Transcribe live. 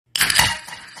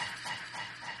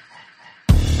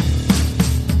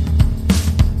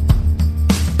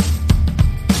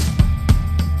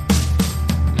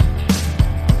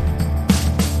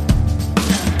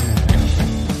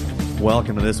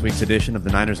this week's edition of the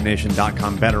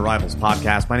NinersNation.com Better Rivals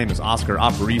podcast. My name is Oscar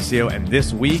Aparicio, and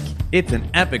this week, it's an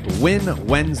epic win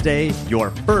Wednesday.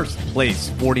 Your first place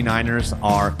 49ers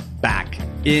are back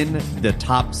in the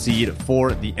top seed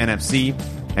for the NFC.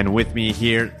 And with me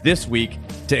here this week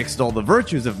to extol the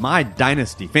virtues of my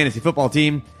dynasty fantasy football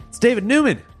team, it's David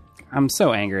Newman. I'm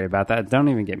so angry about that. Don't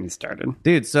even get me started.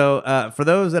 Dude, so for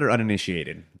those that are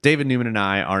uninitiated, David Newman and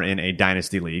I are in a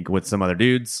dynasty league with some other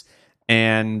dudes,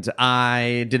 and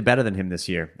I did better than him this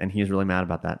year, and he's really mad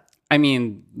about that. I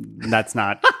mean, that's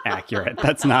not accurate.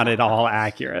 That's not at all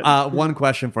accurate. One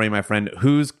question for you, my friend.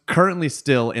 Who's currently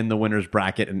still in the winner's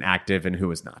bracket and active, and who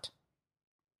is not?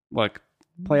 Look,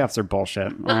 playoffs are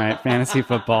bullshit. All right, fantasy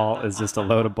football is just a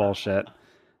load of bullshit.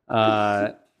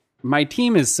 My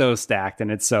team is so stacked,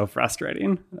 and it's so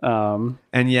frustrating. And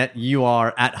yet you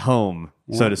are at home,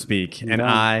 so to speak, and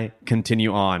I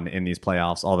continue on in these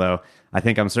playoffs, although I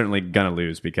think I'm certainly going to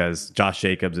lose because Josh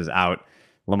Jacobs is out.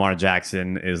 Lamar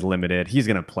Jackson is limited. He's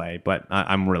going to play, but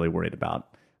I'm really worried about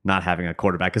not having a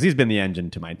quarterback because he's been the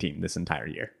engine to my team this entire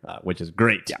year, which is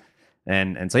great. Yeah.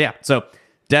 And so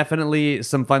definitely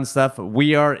some fun stuff.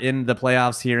 We are in the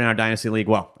playoffs here in our Dynasty League.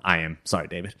 Well, I am. Sorry,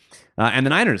 David. And the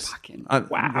Niners.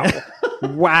 Wow.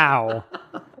 Wow.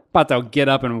 About to get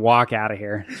up and walk out of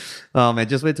here. Oh, man.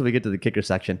 Just wait till we get to the kicker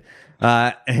section.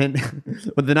 And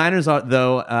the Niners,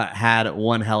 had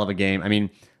one hell of a game. I mean,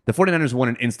 the 49ers won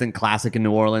an instant classic in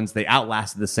New Orleans. They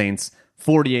outlasted the Saints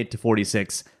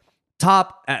 48-46.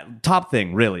 Top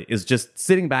thing, really, is just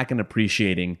sitting back and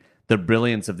appreciating the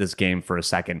brilliance of this game for a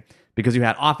second. Because you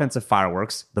had offensive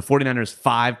fireworks. The 49ers'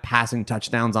 5 passing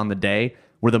touchdowns on the day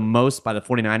were the most by the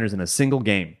 49ers in a single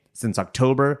game since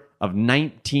October of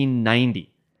 1990.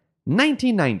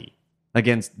 1990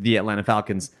 against the Atlanta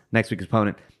Falcons, next week's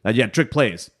opponent. You had trick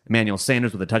plays. Emmanuel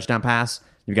Sanders with a touchdown pass.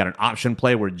 You've got an option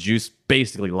play where Juice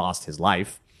basically lost his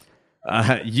life.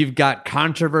 You've got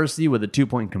controversy with a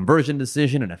 2-point conversion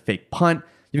decision and a fake punt.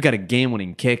 You've got a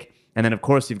game-winning kick. And then, of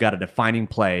course, you've got a defining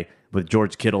play with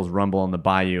George Kittle's rumble on the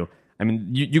Bayou. I mean,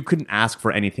 you couldn't ask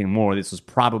for anything more. This was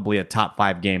probably a top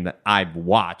 5 game that I've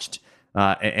watched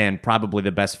and probably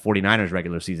the best 49ers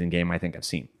regular season game I think I've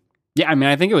seen. Yeah, I mean,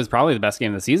 I think it was probably the best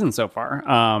game of the season so far.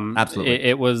 Absolutely.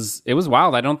 It was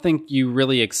wild. I don't think you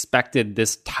really expected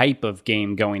this type of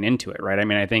game going into it, right? I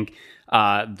mean, I think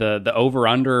the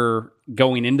over-under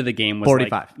going into the game was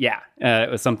 45.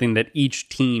 It was something that each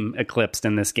team eclipsed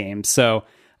in this game. So,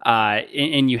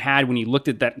 and you had, when you looked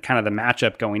at that kind of the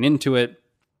matchup going into it,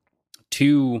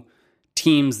 2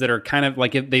 teams that are kind of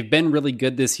like, they've been really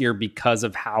good this year because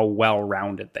of how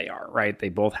well-rounded they are, right? They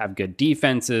both have good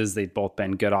defenses. They've both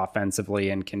been good offensively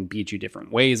and can beat you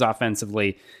different ways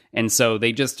offensively. And so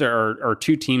they just are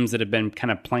 2 teams that have been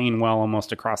kind of playing well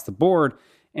almost across the board.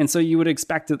 And so you would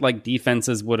expect that like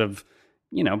defenses would have,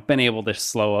 been able to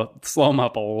slow them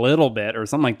up a little bit or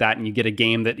something like that. And you get a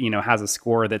game that, has a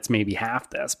score that's maybe half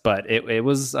this, but it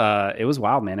was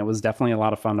wild, man. It was definitely a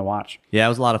lot of fun to watch. Yeah, it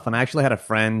was a lot of fun. I actually had a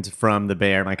friend from the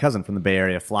Bay Area, my cousin from the Bay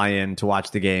Area, fly in to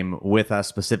watch the game with us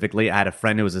specifically. I had a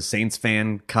friend who was a Saints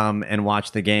fan come and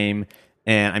watch the game.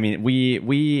 And I mean,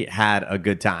 we had a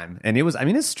good time, and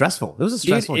it's stressful. It was a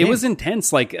stressful game. It was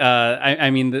intense. Like,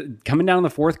 coming down in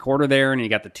the fourth quarter there, and you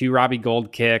got the 2 Robbie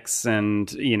Gould kicks, and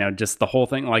just the whole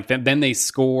thing. Like, then they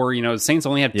score. The Saints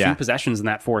only have 2 possessions in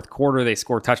that fourth quarter. They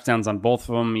score touchdowns on both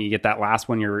of them. You get that last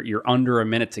one. You're under a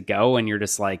minute to go, and you're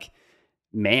just like,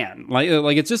 man, like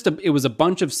it was a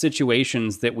bunch of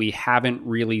situations that we haven't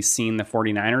really seen the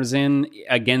 49ers in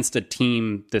against a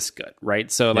team this good,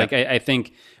 right? So I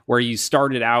think where you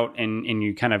started out and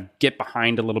you kind of get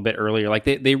behind a little bit earlier, like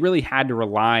they really had to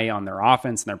rely on their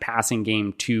offense and their passing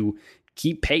game to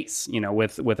keep pace,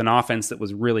 with an offense that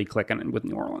was really clicking with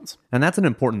New Orleans. And that's an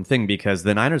important thing because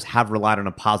the Niners have relied on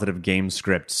a positive game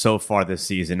script so far this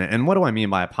season. And what do I mean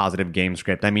by a positive game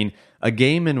script? I mean a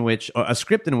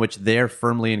script in which they're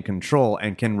firmly in control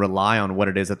and can rely on what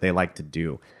it is that they like to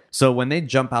do. So when they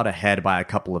jump out ahead by a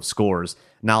couple of scores,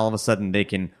 now all of a sudden they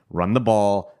can run the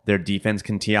ball. Their defense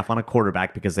can tee off on a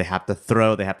quarterback because they have to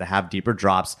throw. They have to have deeper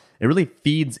drops. It really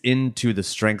feeds into the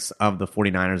strengths of the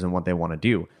 49ers and what they want to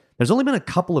do. There's only been a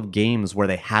couple of games where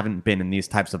they haven't been in these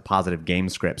types of positive game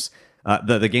scripts.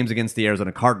 The games against the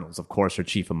Arizona Cardinals, of course, are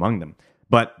chief among them.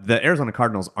 But the Arizona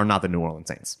Cardinals are not the New Orleans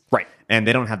Saints. Right. And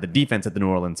they don't have the defense that the New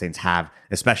Orleans Saints have,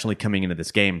 especially coming into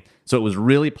this game. So it was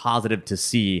really positive to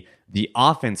see the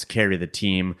offense carry the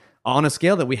team on a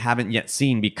scale that we haven't yet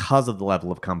seen because of the level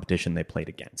of competition they played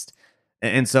against.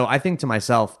 And so I think to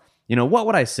myself, what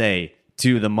would I say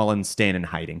to the Mullins staying and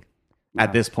hiding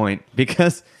at this point?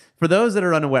 Because For those that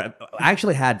are unaware, I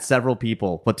actually had several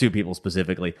people, well, 2 people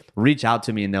specifically, reach out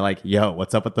to me and they're like, yo,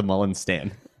 what's up with the Mullen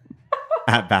stand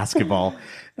at basketball?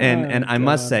 And I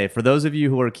must say, for those of you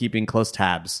who are keeping close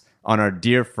tabs on our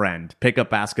dear friend,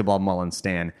 Pickup Basketball Mullen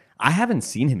Stan, I haven't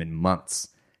seen him in months.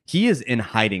 He is in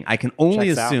hiding. I can only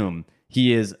assume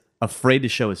he is afraid to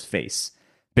show his face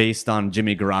based on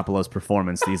Jimmy Garoppolo's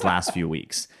performance these last few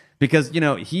weeks. Because,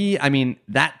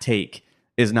 that take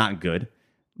is not good.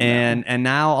 And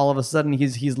now all of a sudden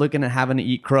he's looking at having to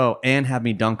eat crow and have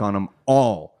me dunk on him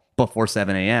all before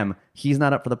 7 a.m. He's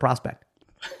not up for the prospect.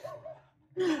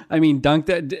 I mean,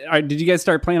 did you guys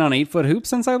start playing on 8-foot hoops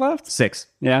since I left? 6.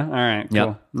 Yeah. All right. Cool.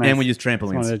 Yep. Nice. And we use trampolines.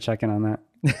 Just wanted to check in on that.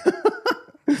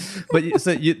 But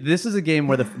this is a game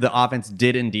where the offense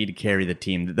did indeed carry the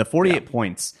team. The 48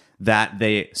 points that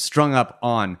they strung up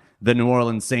on the New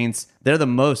Orleans Saints, they're the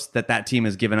most that team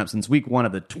has given up since week 1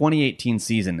 of the 2018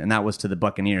 season, and that was to the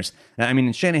Buccaneers. I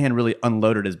mean, Shanahan really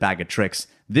unloaded his bag of tricks.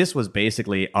 This was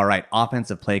basically, all right,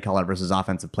 offensive play caller versus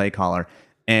offensive play caller,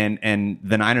 and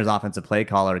the Niners offensive play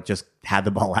caller just had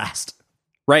the ball last.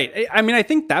 Right. I mean, I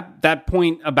think that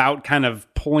point about kind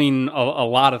of pulling a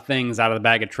lot of things out of the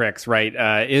bag of tricks,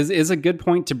 right, is a good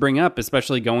point to bring up,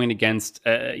 especially going against,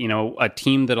 a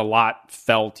team that a lot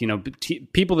felt,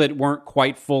 people that weren't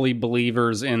quite fully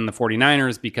believers in the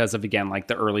 49ers because of, again, like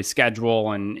the early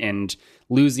schedule and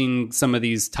losing some of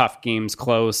these tough games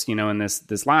close, in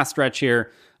this last stretch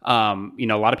here. A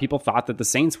lot of people thought that the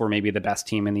Saints were maybe the best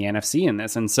team in the NFC in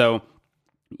this. And so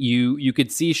you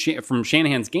could see from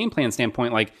Shanahan's game plan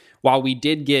standpoint, like while we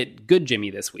did get good Jimmy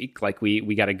this week, like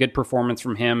we got a good performance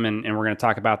from him, and we're going to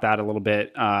talk about that a little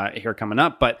bit here coming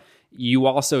up. But you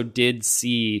also did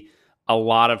see a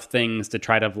lot of things to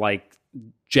try to like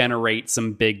generate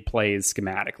some big plays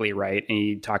schematically, right? And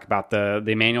you talk about the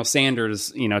Emmanuel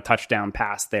Sanders, touchdown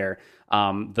pass there.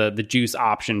 The juice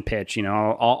option pitch,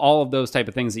 all of those type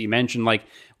of things that you mentioned, like,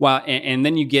 well, and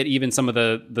then you get even some of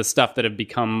the stuff that have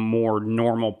become more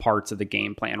normal parts of the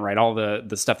game plan, right? All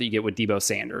the stuff that you get with Deebo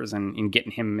Sanders and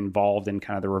getting him involved in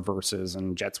kind of the reverses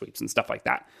and jet sweeps and stuff like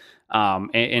that.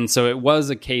 And so it was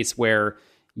a case where,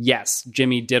 yes,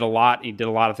 Jimmy did a lot. He did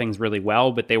a lot of things really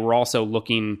well, but they were also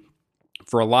looking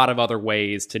for a lot of other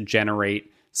ways to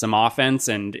generate some offense.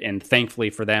 And thankfully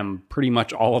for them, pretty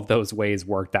much all of those ways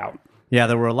worked out. Yeah,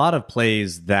 there were a lot of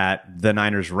plays that the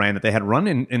Niners ran that they had run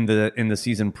in the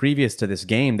season previous to this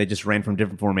game. They just ran from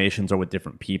different formations or with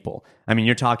different people. I mean,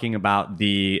 you're talking about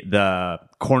the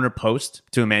corner post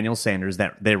to Emmanuel Sanders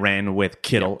that they ran with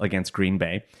Kittle against Green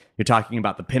Bay. You're talking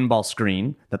about the pinball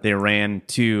screen that they ran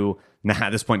to, now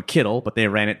at this point, Kittle, but they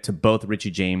ran it to both Richie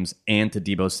James and to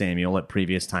Deebo Samuel at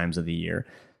previous times of the year.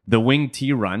 The wing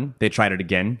T run, they tried it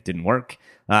again, didn't work.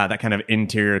 That kind of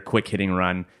interior quick hitting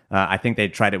run, I think they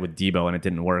tried it with Deebo and it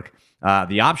didn't work.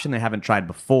 The option they haven't tried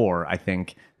before, I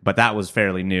think, but that was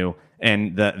fairly new.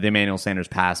 And the Emmanuel Sanders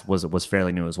pass was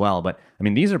fairly new as well. But I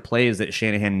mean, these are plays that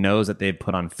Shanahan knows that they've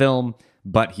put on film,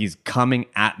 but he's coming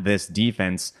at this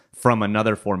defense from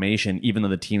another formation, even though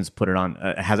the team's put it on,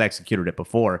 has executed it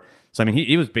before. So I mean,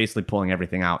 he was basically pulling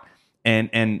everything out.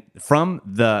 And from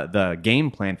the game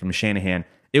plan from Shanahan,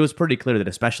 it was pretty clear that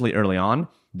especially early on,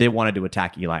 they wanted to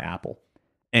attack Eli Apple.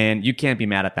 And you can't be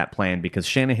mad at that plan because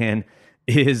Shanahan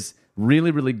is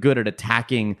really, really good at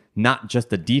attacking not just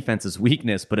the defense's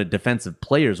weakness, but a defensive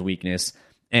player's weakness.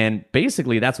 And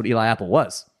basically, that's what Eli Apple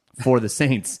was for the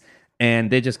Saints.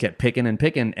 And they just kept picking and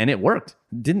picking, and it worked.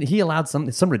 Didn't he allowed some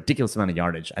ridiculous amount of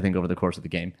yardage, I think, over the course of the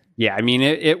game? Yeah, I mean,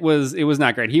 it was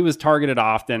not great. He was targeted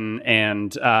often,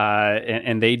 and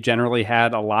they generally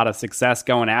had a lot of success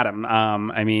going at him.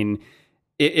 I mean,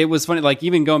 it was funny, like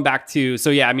even going back to,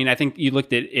 so yeah, I mean, I think you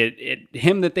looked at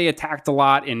him that they attacked a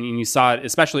lot, and you saw it,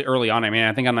 especially early on. I mean,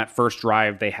 I think on that first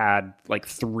drive, they had like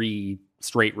 3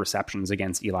 straight receptions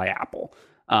against Eli Apple.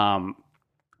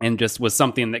 And just was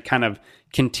something that kind of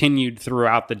continued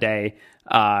throughout the day,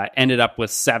 ended up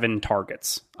with 7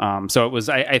 targets. So it was,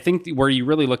 I think where you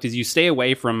really looked is you stay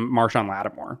away from Marshawn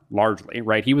Lattimore, largely,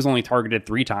 right? He was only targeted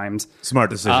 3 times.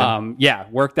 Smart decision. Yeah,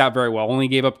 worked out very well. Only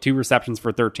gave up 2 receptions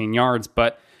for 13 yards,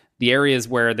 but the areas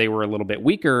where they were a little bit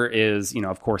weaker is,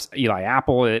 of course, Eli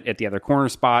Apple at the other corner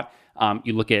spot.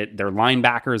 You look at their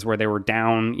linebackers where they were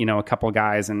down, a couple of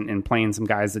guys and playing some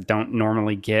guys that don't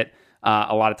normally get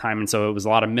a lot of time. And so it was a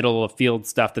lot of middle of field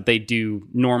stuff that they do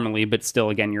normally, but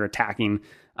still, again, you're attacking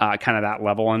kind of that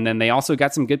level. And then they also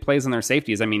got some good plays on their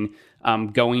safeties. I mean,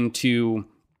 going to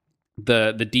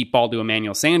the deep ball to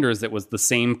Emmanuel Sanders, that was the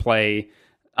same play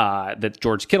that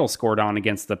George Kittle scored on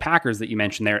against the Packers that you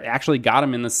mentioned there. It actually got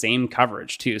him in the same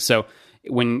coverage too. So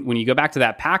when you go back to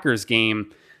that Packers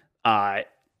game,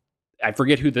 I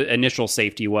forget who the initial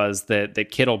safety was that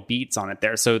Kittle beats on it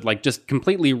there. So like just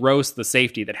completely roast the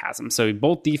safety that has him. So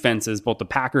both defenses, both the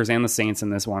Packers and the Saints in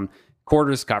this one,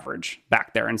 quarters coverage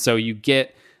back there. And so you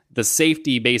get the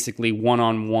safety basically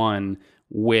one-on-one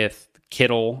with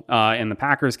Kittle in the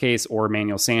Packers case or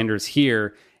Emmanuel Sanders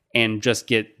here and just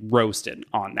get roasted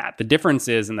on that. The difference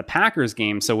is in the Packers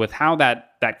game, so with how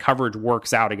that coverage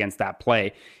works out against that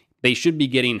play, they should be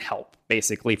getting help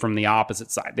basically from the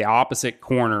opposite side. The opposite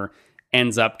corner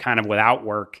ends up kind of without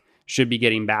work, should be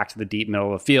getting back to the deep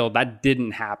middle of the field. That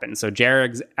didn't happen. So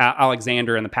Jared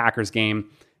Alexander in the Packers game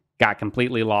got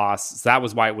completely lost. So that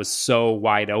was why it was so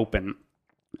wide open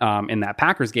in that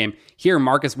Packers game. Here,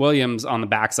 Marcus Williams on the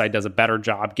backside does a better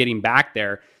job getting back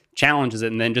there, challenges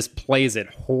it, and then just plays it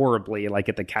horribly, like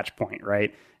at the catch point,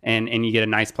 right? And you get a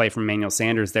nice play from Emmanuel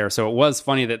Sanders there. So it was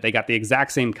funny that they got the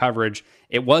exact same coverage.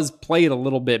 It was played a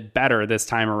little bit better this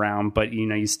time around, but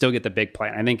you still get the big play.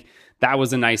 And I think that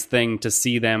was a nice thing to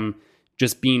see them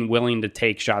just being willing to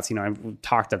take shots. I've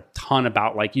talked a ton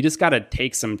about like you just got to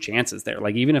take some chances there.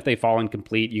 Like even if they fall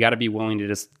incomplete, you got to be willing to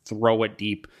just throw it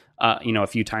deep. A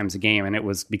few times a game, and it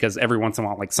was because every once in a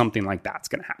while, like something like that's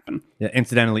going to happen. Yeah,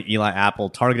 incidentally, Eli Apple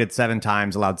targeted 7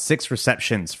 times, allowed 6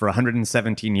 receptions for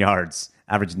 117 yards,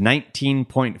 averaged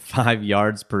 19.5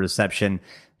 yards per reception.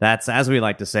 That's, as we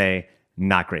like to say,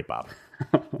 not great, Bob.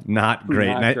 Not great.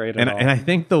 Not great at all. And I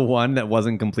think the one that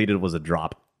wasn't completed was a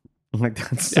drop. Like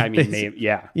that's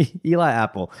Eli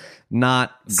Apple,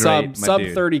 not great. Sub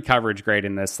 30 coverage grade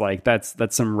in this. Like that's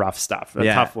some rough stuff. A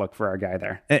tough look for our guy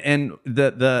there. And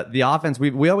the offense,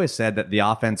 we always said that the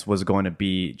offense was going to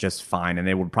be just fine, and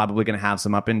they were probably going to have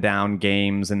some up and down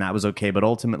games, and that was okay. But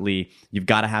ultimately, you've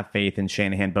got to have faith in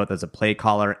Shanahan, both as a play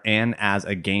caller and as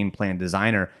a game plan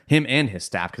designer, him and his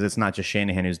staff, because it's not just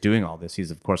Shanahan who's doing all this.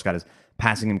 He's of course got his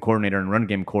passing game coordinator and run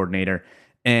game coordinator.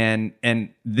 And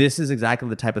this is exactly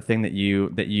the type of thing that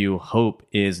you hope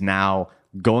is now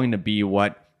going to be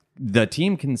what the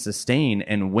team can sustain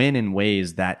and win in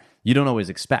ways that you don't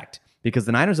always expect. Because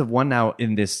the Niners have won now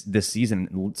in this season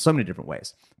in so many different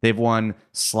ways. They've won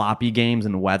sloppy games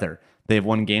in weather. They've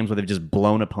won games where they've just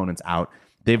blown opponents out.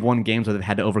 They've won games where they've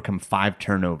had to overcome 5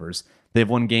 turnovers. They've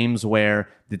won games where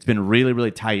it's been really,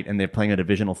 really tight and they're playing a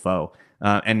divisional foe.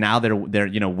 And now they're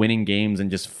winning games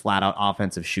and just flat out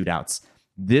offensive shootouts.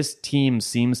 This team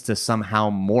seems to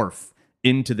somehow morph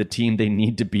into the team they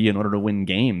need to be in order to win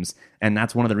games, and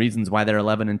that's one of the reasons why they're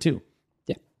 11-2.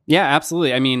 Yeah,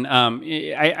 absolutely. I mean,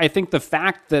 I think the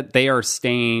fact that they are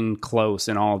staying close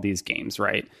in all of these games,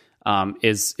 right,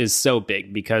 is so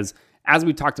big because, as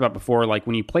we talked about before, like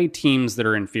when you play teams that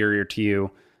are inferior to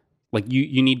you, like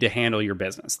you need to handle your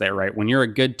business there, right? When you're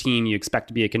a good team, you expect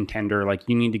to be a contender. Like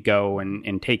you need to go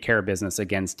and take care of business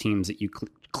against teams that you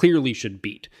clearly should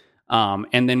beat.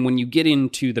 And then when you get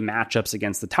into the matchups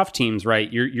against the tough teams, right,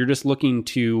 you're just looking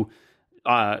to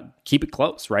keep it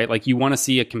close, right? Like you want to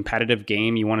see a competitive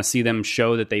game. You want to see them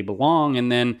show that they belong.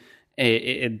 And then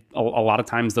a lot of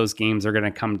times those games are going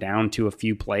to come down to a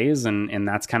few plays. And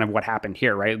that's kind of what happened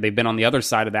here, right? They've been on the other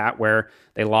side of that where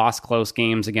they lost close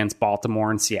games against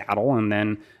Baltimore and Seattle. And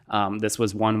then this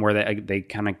was one where they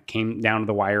kind of came down to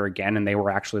the wire again, and they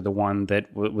were actually the one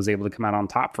that was able to come out on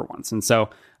top for once. And so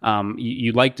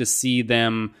you like to see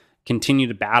them continue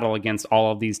to battle against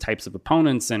all of these types of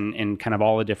opponents and kind of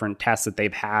all the different tests that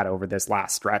they've had over this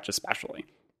last stretch, especially.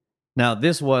 Now,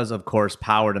 this was, of course,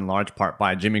 powered in large part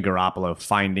by Jimmy Garoppolo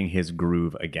finding his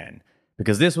groove again,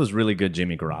 because this was really good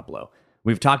Jimmy Garoppolo.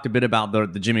 We've talked a bit about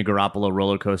the Jimmy Garoppolo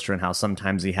roller coaster and how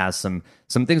sometimes he has some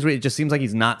things where it just seems like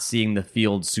he's not seeing the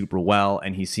field super well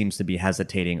and he seems to be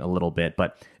hesitating a little bit.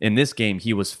 But in this game,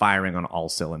 he was firing on all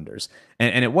cylinders.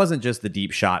 And it wasn't just the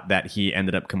deep shot that he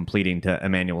ended up completing to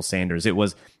Emmanuel Sanders. It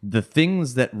was the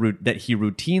things that he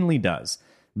routinely does,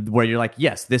 where you're like,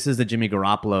 yes, this is the Jimmy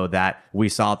Garoppolo that we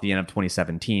saw at the end of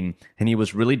 2017. And he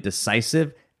was really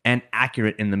decisive and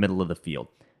accurate in the middle of the field.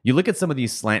 You look at some of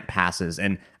these slant passes,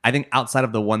 and I think outside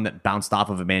of the one that bounced off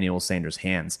of Emmanuel Sanders'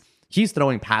 hands, he's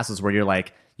throwing passes where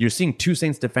you're seeing 2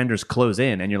 Saints defenders close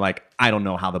in, and you're like, I don't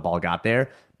know how the ball got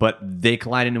there, but they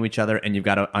collide into each other, and you've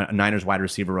got a Niners wide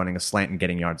receiver running a slant and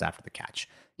getting yards after the catch.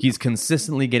 He's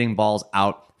consistently getting balls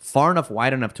out far enough,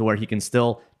 wide enough to where he can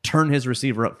still turn his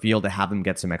receiver upfield to have him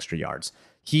get some extra yards.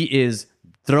 He is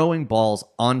throwing balls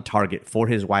on target for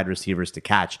his wide receivers to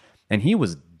catch, and he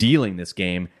was dealing this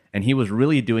game, and he was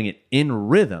really doing it in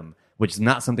rhythm, which is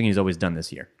not something he's always done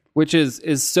this year. Which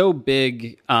is so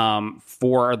big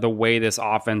for the way this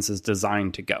offense is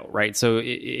designed to go, right? So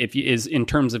if in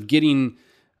terms of getting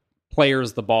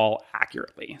players the ball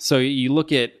accurately. So you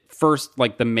look at first,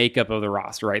 like the makeup of the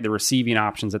roster, right? The receiving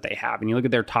options that they have. And you look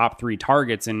at their top 3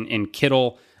 targets in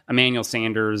Kittle, Emmanuel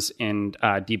Sanders, and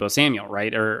Deebo Samuel,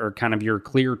 right? Are kind of your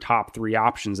clear top 3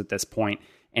 options at this point.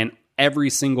 And every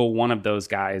single one of those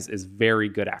guys is very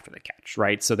good after the catch,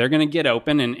 right? So they're going to get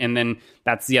open. And then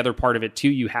that's the other part of it too.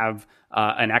 You have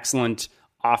an excellent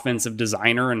offensive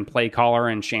designer and play caller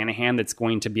and Shanahan that's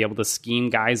going to be able to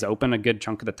scheme guys open a good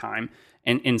chunk of the time.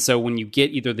 And so when you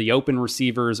get either the open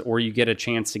receivers or you get a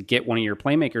chance to get one of your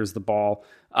playmakers the ball,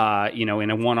 in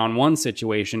a one-on-one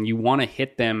situation, you want to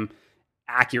hit them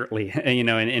accurately,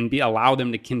 and allow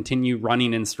them to continue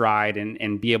running in stride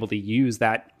and be able to use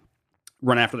that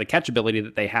run after the catch ability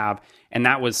that they have. And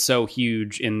that was so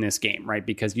huge in this game, right?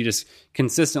 Because you just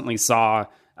consistently saw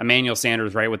Emmanuel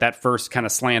Sanders, right, with that first kind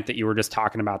of slant that you were just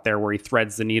talking about there, where he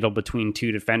threads the needle between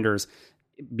 2 defenders.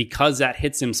 Because that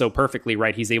hits him so perfectly,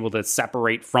 right, he's able to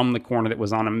separate from the corner that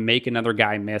was on him, make another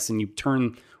guy miss, and you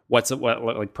turn what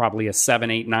like probably a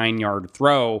 7, 8, 9 yard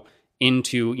throw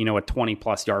into, a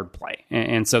 20+ yard play.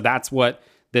 And so that's what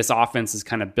this offense is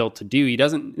kind of built to do. He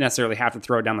doesn't necessarily have to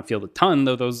throw it down the field a ton,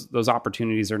 though those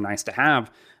opportunities are nice to have.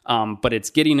 But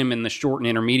it's getting him in the short and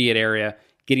intermediate area,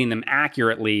 getting them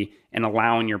accurately, and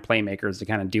allowing your playmakers to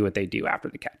kind of do what they do after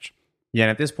the catch. Yeah,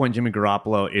 and at this point, Jimmy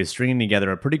Garoppolo is stringing together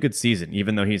a pretty good season,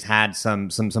 even though he's had some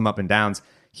up and downs.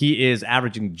 He is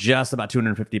averaging just about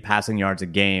 250 passing yards a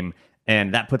game,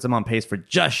 and that puts him on pace for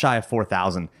just shy of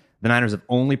 4,000. The Niners have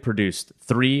only produced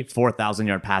 3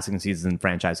 4,000-yard passing seasons in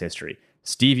franchise history.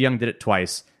 Steve Young did it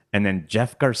twice, and then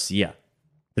Jeff Garcia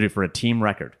threw for a team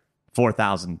record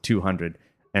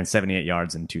 4,278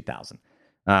 yards in 2000.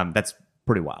 That's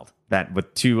pretty wild. That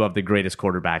with 2 of the greatest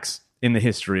quarterbacks in the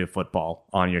history of football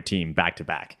on your team back to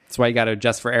back. That's why you got to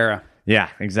adjust for era. Yeah,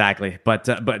 exactly. But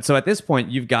so at this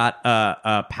point, you've got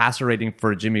a passer rating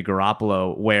for Jimmy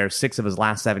Garoppolo where 6 of his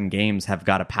last 7 games have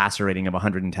got a passer rating of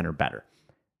 110 or better.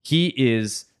 He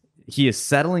is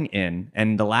settling in,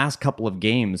 and the last couple of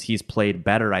games he's played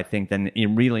better, I think, than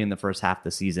really in the first half of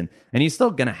the season. And he's still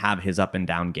going to have his up and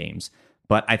down games.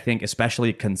 But I think,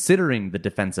 especially considering the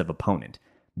defensive opponent,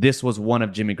 this was one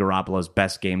of Jimmy Garoppolo's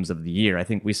best games of the year. I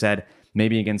think we said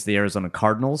maybe against the Arizona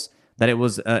Cardinals that it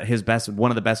was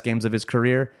one of the best games of his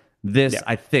career. This, yeah,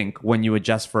 I think, when you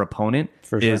adjust for opponent,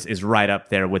 is right up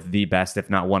there with the best, if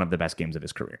not one of the best games of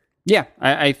his career. Yeah,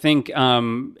 I think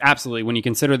absolutely when you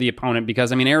consider the opponent,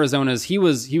 because Arizona's he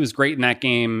was great in that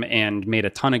game and made a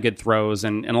ton of good throws,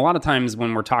 and a lot of times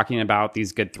when we're talking about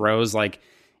these good throws, like,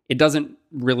 it doesn't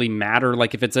really matter.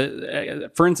 Like if it's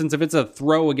for instance, if it's a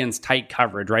throw against tight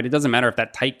coverage, right? It doesn't matter if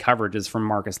that tight coverage is from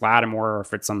Marcus Lattimore or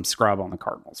if it's some scrub on the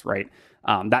Cardinals, right?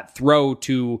 That throw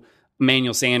to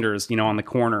Emmanuel Sanders, on the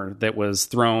corner that was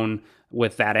thrown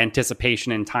with that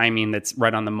anticipation and timing that's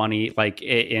right on the money.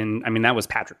 That was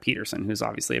Patrick Peterson, who's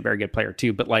obviously a very good player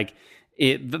too. But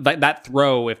that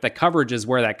throw, if the coverage is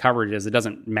where that coverage is, it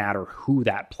doesn't matter who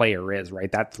that player is, right?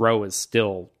 That throw is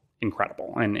still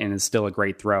incredible and is still a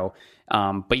great throw.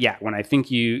 But yeah,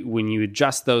 when you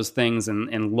adjust those things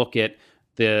and look at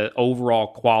the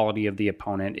overall quality of the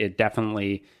opponent, it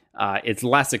definitely it's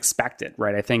less expected,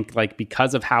 right? I think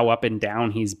because of how up and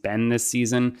down he's been this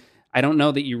season, I don't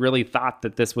know that you really thought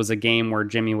that this was a game where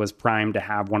Jimmy was primed to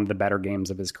have one of the better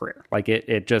games of his career. I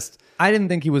didn't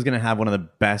think he was going to have one of the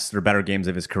best or better games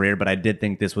of his career, but I did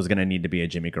think this was going to need to be a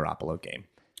Jimmy Garoppolo game.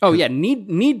 Oh yeah,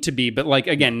 need to be, but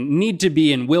again, need to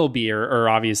be and will be are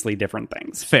obviously different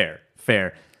things. Fair.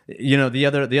 The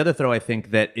other throw I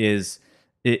think that is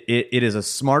it is a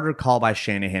smarter call by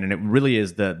Shanahan, and it really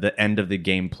is the end of the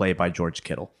game play by George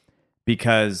Kittle,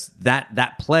 because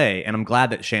that play, and I'm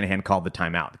glad that Shanahan called the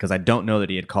timeout, because I don't know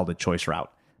that he had called a choice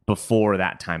route before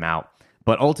that timeout.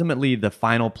 But ultimately, the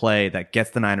final play that gets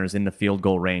the Niners in the field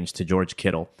goal range to George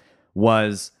Kittle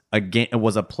was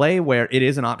a play where it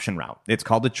is an option route. It's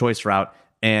called the choice route,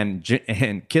 and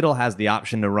Kittle has the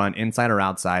option to run inside or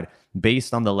outside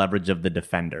based on the leverage of the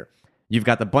defender. You've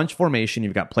got the bunch formation,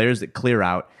 you've got players that clear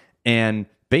out, and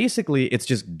basically it's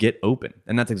just get open.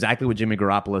 And that's exactly what Jimmy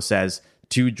Garoppolo says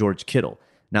to George Kittle.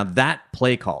 Now that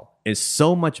play call is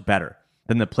so much better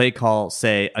than the play call,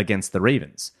 say, against the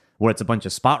Ravens, where it's a bunch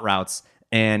of spot routes,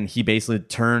 and he basically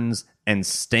turns and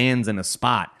stands in a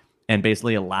spot and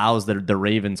basically allows the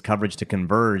Ravens coverage to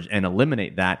converge and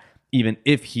eliminate that, even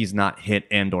if he's not hit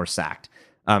and or sacked.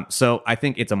 So I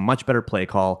think it's a much better play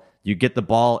call. You get the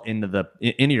ball into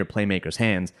your playmaker's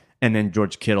hands, and then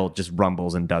George Kittle just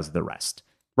rumbles and does the rest.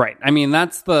 Right.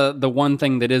 That's the one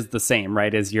thing that is the same,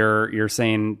 right? Is you're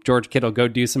saying, George Kittle, go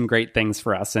do some great things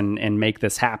for us and make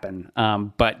this happen.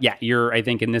 But yeah, you're, I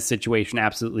think, in this situation,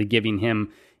 absolutely giving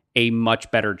him a much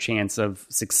better chance of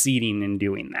succeeding in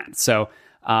doing that. So,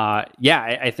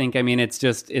 I think, I mean,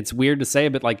 it's weird to say,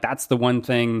 but like, that's the one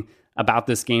thing about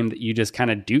this game that you just kind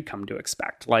of do come to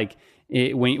expect. Like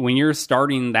when you're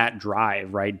starting that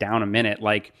drive, right, down a minute,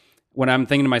 like when I'm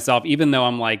thinking to myself, even though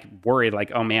I'm like worried,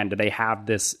 like, oh man, do they have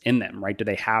this in them, right? Do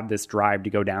they have this drive to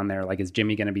go down there? Like, is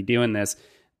Jimmy going to be doing this?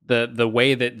 The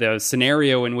way that the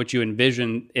scenario in which you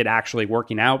envision it actually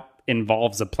working out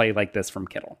involves a play like this from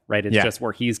Kittle, right? It's just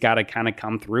where he's got to kind of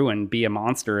come through and be a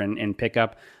monster and pick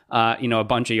up, a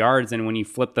bunch of yards. And when you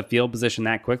flip the field position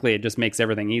that quickly, it just makes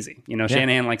everything easy.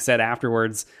 Shanahan said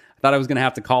afterwards, I thought I was going to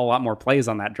have to call a lot more plays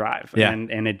on that drive. Yeah.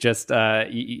 And it just,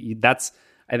 that's,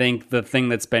 I think the thing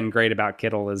that's been great about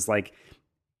Kittle is like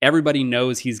everybody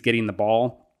knows he's getting the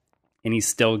ball and he's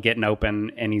still getting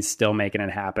open and he's still making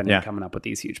it happen and coming up with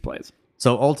these huge plays.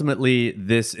 So ultimately,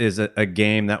 this is a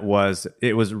game that was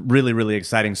really, really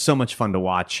exciting. So much fun to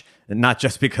watch, and not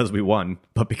just because we won,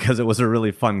 but because it was a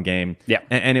really fun game. Yeah.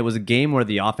 And it was a game where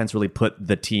the offense really put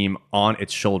the team on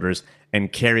its shoulders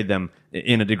and carried them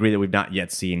in a degree that we've not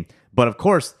yet seen. But of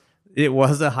course, it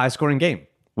was a high-scoring game,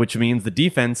 which means the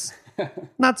defense,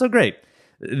 not so great.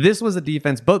 This was a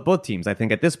defense, both teams, I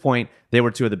think at this point, they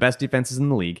were two of the best defenses in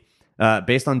the league.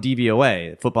 Based on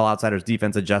DVOA, Football Outsiders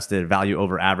defense adjusted value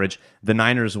over average, the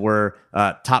Niners were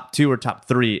top 2 or top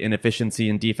 3 in efficiency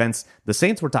in defense. The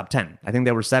Saints were top 10. I think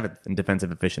they were 7th in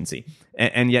defensive efficiency.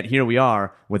 And yet here we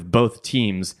are with both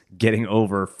teams getting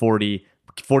over 40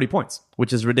 points,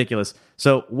 which is ridiculous.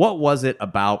 So what was it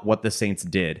about what the Saints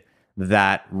did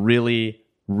that really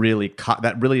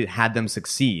had them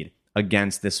succeed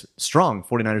against this strong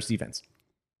 49ers defense?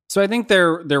 So I think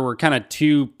there were kind of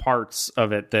two parts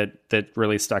of it that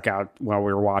really stuck out while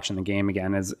we were watching the game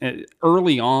again. Is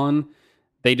early on,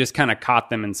 they just kind of caught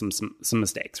them in some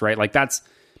mistakes, right? Like that's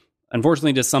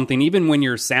unfortunately just something, even when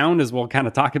you're sound, as we'll kind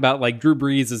of talk about, like Drew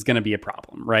Brees is going to be a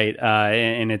problem, right?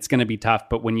 And it's going to be tough.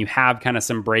 But when you have kind of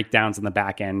some breakdowns in the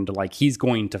back end, like he's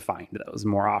going to find those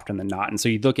more often than not. And so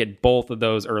you look at both of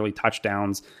those early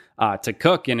touchdowns to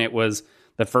Cook, and it was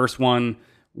the first one,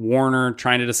 Warner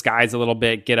trying to disguise a little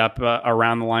bit, get up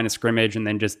around the line of scrimmage, and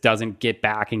then just doesn't get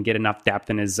back and get enough depth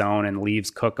in his zone and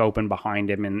leaves Cook open behind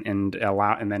him and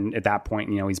then at that point,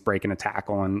 he's breaking a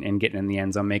tackle and getting in the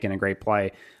end zone, making a great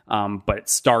play. But it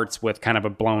starts with kind of a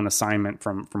blown assignment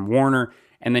from Warner.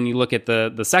 And then you look at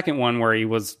the second one where he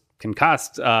was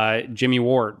concussed, Jimmy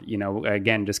Ward,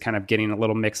 again, just kind of getting a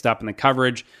little mixed up in the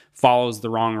coverage, follows the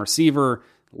wrong receiver,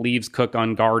 leaves Cook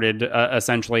unguarded,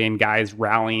 essentially, and guys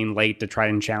rallying late to try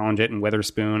and challenge it, and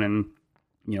Witherspoon and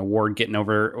Ward getting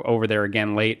over there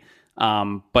again late.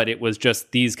 But it was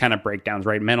just these kind of breakdowns,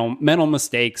 right? Mental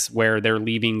mistakes where they're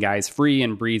leaving guys free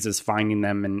and Breeze is finding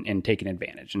them and taking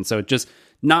advantage. And so it's just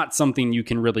not something you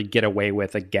can really get away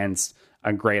with against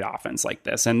a great offense like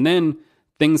this. And then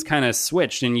things kind of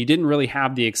switched, and you didn't really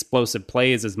have the explosive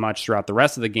plays as much throughout the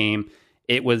rest of the game.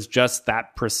 It was just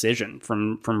that precision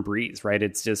from Breeze, right?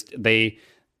 It's just the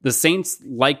Saints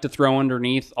like to throw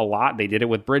underneath a lot. They did it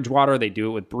with Bridgewater. They do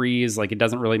it with Breeze. Like, it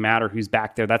doesn't really matter who's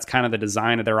back there. That's kind of the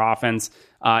design of their offense.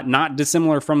 Not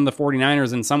dissimilar from the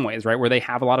 49ers in some ways, right? Where they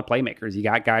have a lot of playmakers. You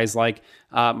got guys like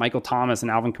Michael Thomas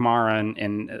and Alvin Kamara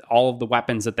and all of the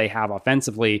weapons that they have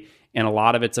offensively. And a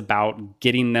lot of it's about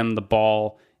getting them the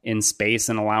ball in space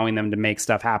and allowing them to make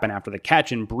stuff happen after the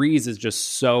catch. And Breeze is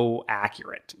just so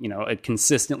accurate,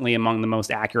 consistently among the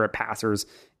most accurate passers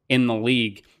in the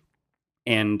league.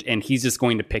 And he's just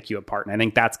going to pick you apart. And I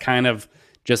think that's kind of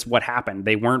just what happened.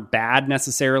 They weren't bad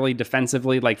necessarily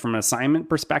defensively, like from an assignment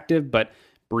perspective, but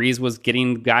Breeze was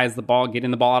getting guys getting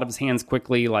the ball out of his hands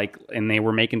quickly, and they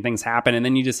were making things happen. And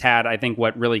then you just had, I think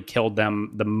what really killed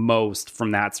them the most from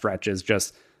that stretch is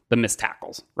just the missed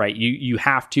tackles, right? You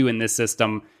have to, in this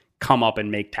system, come up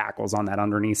and make tackles on that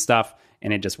underneath stuff,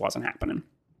 and it just wasn't happening.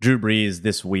 Drew Brees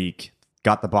this week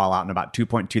got the ball out in about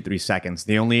 2.23 seconds.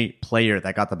 The only player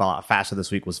that got the ball out faster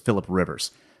this week was Phillip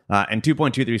Rivers. And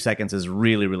 2.23 seconds is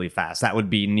really, really fast. That would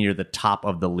be near the top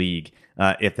of the league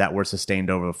if that were sustained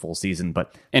over a full season.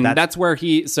 And that's where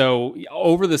so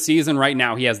over the season right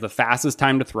now, he has the fastest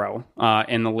time to throw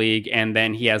in the league. And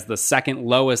then he has the second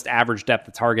lowest average depth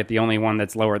of target. The only one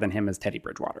that's lower than him is Teddy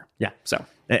Bridgewater. Yeah. So,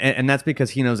 and that's because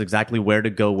he knows exactly where to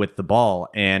go with the ball.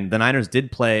 And the Niners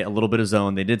did play a little bit of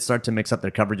zone. They did start to mix up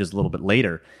their coverages a little bit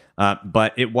later.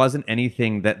 But it wasn't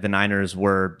anything that the Niners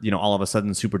were, all of a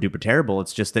sudden super duper terrible.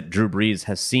 It's just that Drew Brees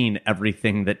has seen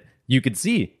everything that you could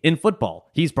see in football.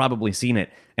 He's probably seen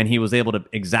it, and he was able to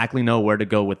exactly know where to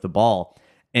go with the ball.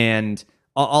 And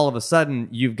all of a sudden,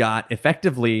 you've got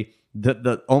effectively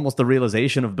the almost the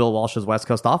realization of Bill Walsh's West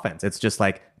Coast offense. It's just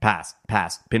like pass,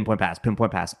 pinpoint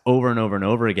pass over and over and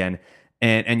over again.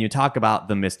 And you talk about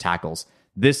the missed tackles.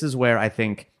 This is where I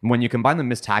think when you combine the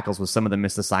missed tackles with some of the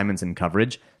missed assignments in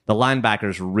coverage, the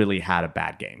linebackers really had a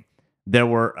bad game.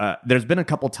 There's been a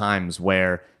couple times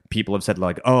where people have said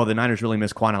like, oh, the Niners really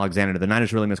missed Quan Alexander. The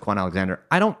Niners really missed Quan Alexander.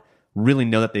 I don't really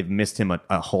know that they've missed him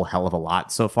a whole hell of a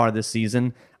lot so far this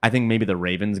season. I think maybe the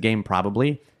Ravens game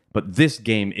probably, but this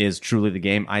game is truly the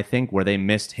game, I think, where they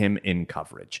missed him in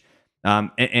coverage.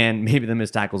 And maybe the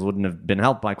missed tackles wouldn't have been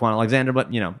helped by Quan Alexander, but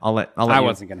I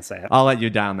wasn't going to say it. I'll let you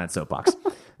die on that soapbox.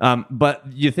 But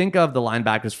you think of the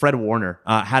linebackers, Fred Warner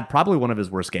had probably one of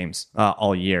his worst games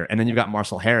all year. And then you've got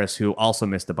Marcel Harris, who also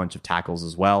missed a bunch of tackles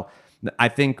as well. I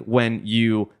think when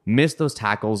you miss those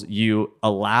tackles, you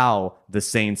allow the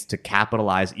Saints to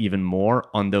capitalize even more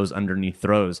on those underneath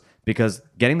throws, because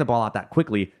getting the ball out that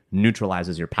quickly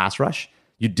neutralizes your pass rush.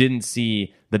 You didn't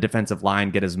see the defensive line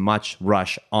get as much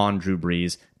rush on Drew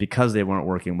Brees because they weren't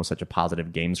working with such a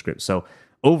positive game script. So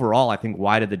overall, I think,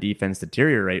 why did the defense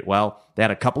deteriorate? Well, they had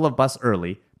a couple of busts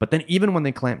early, but then even when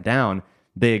they clamped down,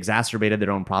 they exacerbated their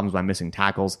own problems by missing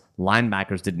tackles.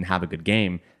 Linebackers didn't have a good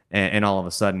game. And all of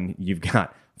a sudden, you've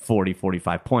got 40,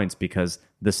 45 points because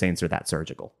the Saints are that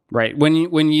surgical. Right. When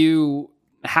you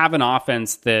have an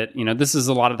offense that, this is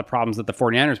a lot of the problems that the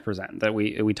 49ers present, that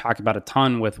we talk about a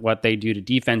ton with what they do to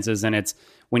defenses. And it's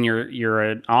when you're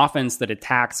an offense that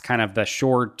attacks kind of the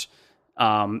short,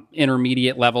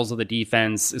 intermediate levels of the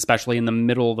defense, especially in the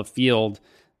middle of the field,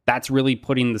 that's really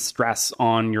putting the stress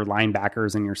on your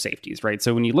linebackers and your safeties, right?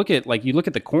 So when you look at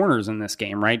the corners in this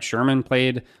game, right? Sherman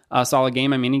played a solid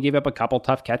game. I mean, he gave up a couple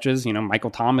tough catches. Michael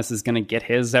Thomas is going to get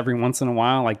his every once in a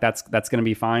while. Like that's going to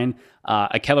be fine.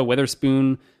 Akella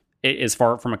Witherspoon, as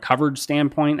far from a coverage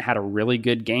standpoint, had a really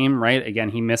good game, right? Again,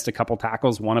 he missed a couple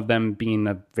tackles, one of them being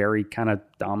a very kind of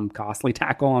dumb, costly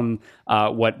tackle on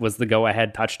what was the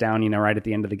go-ahead touchdown, right at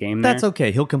the end of the game there. That's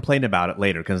okay. He'll complain about it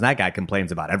later because that guy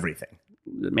complains about everything.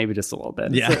 Maybe just a little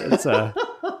bit. Yeah. It's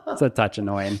a touch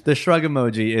annoying. The shrug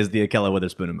emoji is the Akella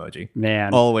Witherspoon emoji.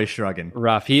 Man. Always shrugging.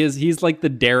 Rough. He's like the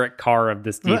Derek Carr of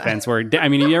this defense where, I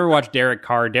mean, if you ever watch Derek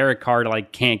Carr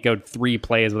like can't go 3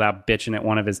 plays without bitching at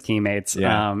one of his teammates.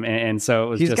 Yeah. And so it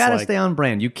was He's just got to like, stay on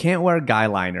brand. You can't wear a guy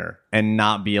liner and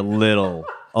not be a little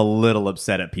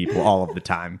upset at people all of the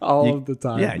time. Of the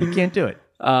time. Yeah, you can't do it.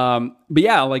 But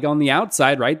yeah, like on the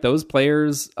outside, right, those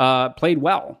players played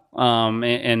well.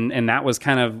 And that was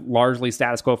kind of largely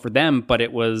status quo for them, but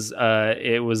it was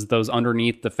those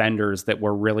underneath defenders that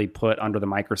were really put under the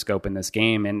microscope in this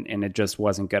game, and it just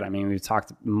wasn't good. I mean, we've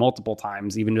talked multiple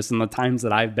times, even just in the times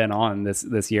that I've been on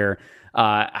this year,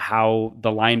 how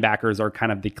the linebackers are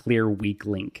kind of the clear weak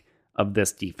link of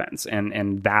this defense,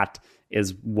 and that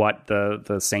is what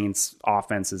the Saints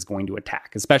offense is going to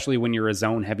attack, especially when you're a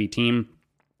zone heavy team.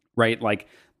 Right, like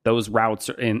those routes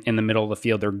in the middle of the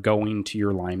field, they're going to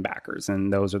your linebackers,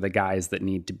 and those are the guys that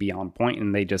need to be on point,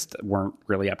 and they just weren't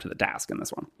really up to the task in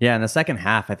this one. Yeah, in the second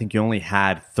half, I think you only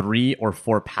had 3 or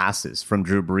 4 passes from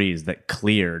Drew Brees that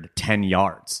cleared 10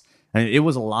 yards. I mean, it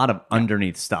was a lot of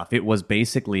underneath stuff. It was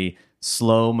basically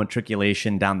slow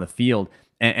matriculation down the field.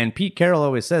 And Pete Carroll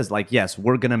always says, like, yes,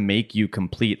 we're going to make you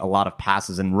complete a lot of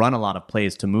passes and run a lot of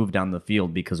plays to move down the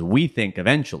field because we think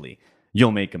eventually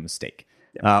you'll make a mistake.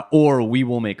 Or we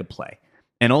will make a play.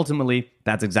 And ultimately,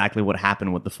 that's exactly what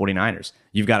happened with the 49ers.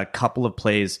 You've got a couple of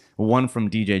plays, one from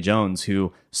DJ Jones,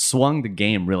 who swung the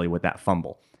game really with that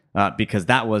fumble, because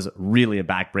that was really a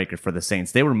backbreaker for the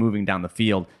Saints. They were moving down the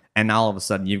field, and now all of a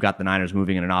sudden, you've got the Niners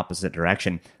moving in an opposite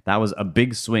direction. That was a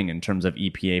big swing in terms of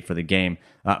EPA for the game.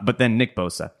 But then Nick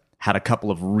Bosa had a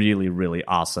couple of really, really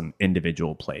awesome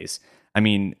individual plays. I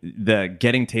mean, the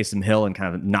getting Taysom Hill and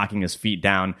kind of knocking his feet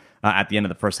down at the end of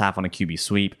the first half on a QB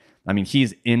sweep. I mean,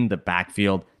 he's in the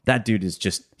backfield. That dude is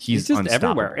he's just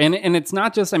everywhere. And it's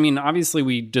not just, I mean, obviously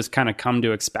we just kind of come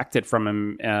to expect it from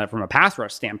him from a pass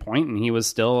rush standpoint. And he was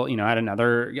still, had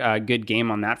another good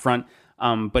game on that front.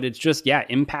 But it's just,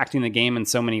 impacting the game in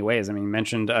so many ways. I mean, you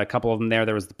mentioned a couple of them there.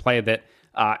 There was the play that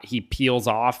he peels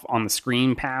off on the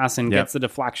screen pass and gets the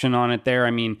deflection on it there.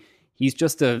 I mean, he's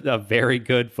just a very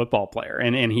good football player.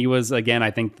 And he was, again,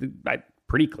 I think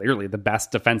pretty clearly the best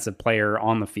defensive player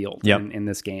on the field in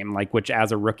this game, which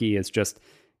as a rookie is just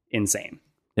insane.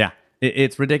 Yeah,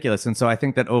 it's ridiculous. And so I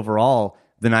think that overall,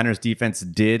 the Niners defense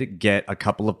did get a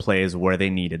couple of plays where they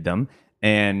needed them.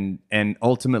 And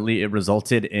ultimately, it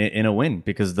resulted in a win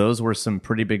because those were some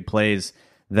pretty big plays.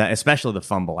 That, especially the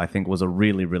fumble, I think was a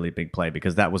really, really big play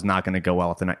because that was not going to go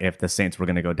well if the Saints were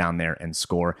going to go down there and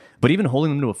score. But even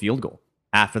holding them to a field goal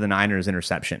after the Niners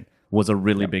interception was a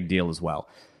really big deal as well.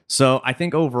 So I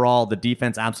think overall the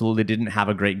defense absolutely didn't have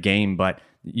a great game, but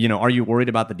are you worried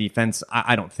about the defense?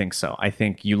 I don't think so. I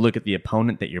think you look at the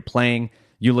opponent that you're playing,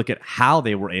 you look at how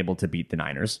they were able to beat the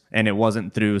Niners, and it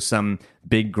wasn't through some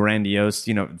big grandiose,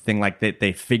 thing like that.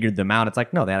 They figured them out. It's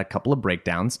like, no, they had a couple of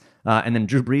breakdowns, and then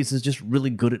Drew Brees is just really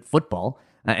good at football,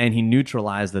 and he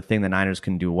neutralized the thing the Niners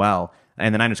can do well,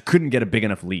 and the Niners couldn't get a big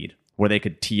enough lead where they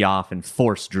could tee off and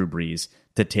force Drew Brees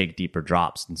to take deeper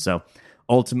drops. And so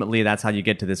ultimately, that's how you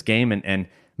get to this game, and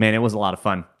man, it was a lot of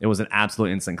fun. It was an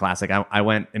absolute instant classic. I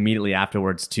went immediately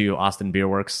afterwards to Austin Beer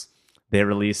Works. They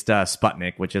released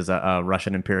Sputnik, which is a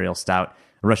Russian Imperial stout,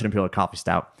 a Russian Imperial coffee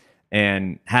stout,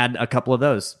 and had a couple of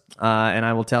those. And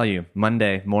I will tell you,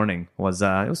 Monday morning was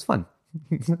it was fun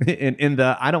in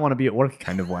the I don't want to be at work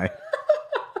kind of way.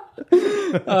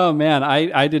 Oh man,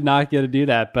 I did not get to do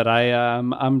that, but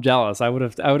I'm jealous. I would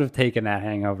have taken that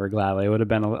hangover gladly. It would have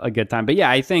been a good time. But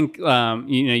yeah, I think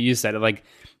you said it, like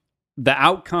the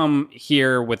outcome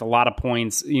here with a lot of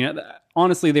points,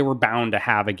 honestly, they were bound to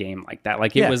have a game like that.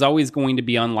 Like it was always going to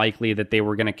be unlikely that they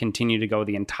were going to continue to go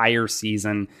the entire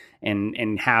season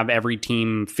and have every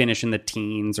team finish in the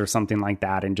teens or something like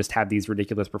that and just have these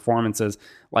ridiculous performances.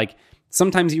 Like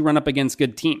sometimes you run up against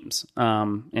good teams,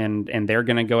 and they're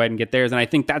going to go ahead and get theirs. And I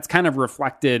think that's kind of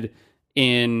reflected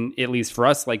in, at least for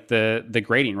us, like the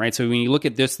grading, right? So when you look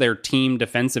at their team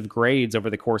defensive grades over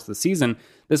the course of the season,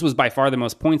 this was by far the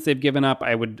most points they've given up.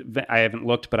 I haven't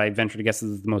looked, but I venture to guess this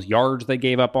is the most yards they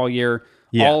gave up all year.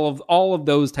 Yeah. All of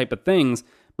those type of things.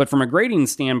 But from a grading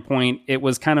standpoint, it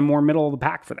was kind of more middle of the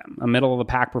pack for them, a middle of the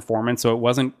pack performance. So it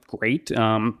wasn't great,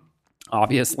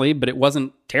 obviously, but it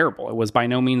wasn't terrible. It was by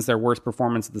no means their worst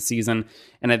performance of the season.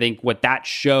 And I think what that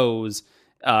shows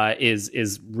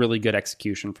is really good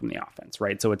execution from the offense,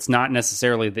 right? So it's not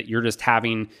necessarily that you're just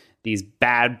having these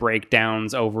bad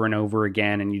breakdowns over and over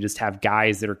again, and you just have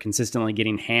guys that are consistently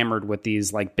getting hammered with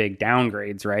these like big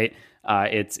downgrades, right?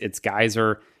 It's guys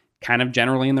are kind of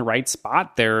generally in the right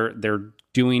spot. They're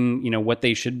doing what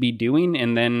they should be doing,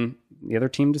 and then the other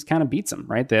team just kind of beats them,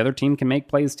 right? The other team can make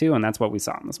plays too, and that's what we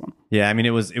saw in this one. Yeah, I mean,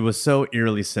 it was so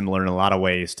eerily similar in a lot of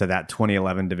ways to that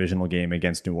 2011 divisional game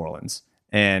against New Orleans.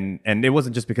 And it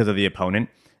wasn't just because of the opponent,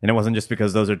 and it wasn't just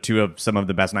because those are two of some of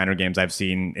the best Niner games I've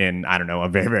seen in, I don't know, a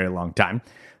very, very long time.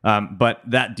 But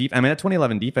that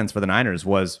 2011 defense for the Niners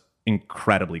was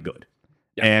incredibly good.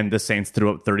 Yeah. And the Saints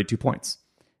threw up 32 points.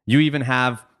 You even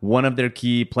have one of their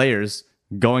key players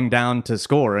going down to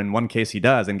score. In one case, he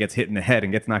does and gets hit in the head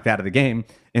and gets knocked out of the game.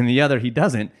 In the other, he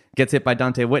doesn't, gets hit by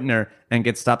Dante Whitner and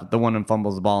gets stopped at the one and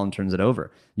fumbles the ball and turns it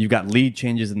over. You've got lead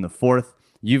changes in the fourth.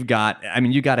 You got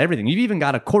everything. You've even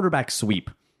got a quarterback sweep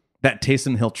that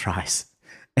Taysom Hill tries,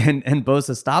 and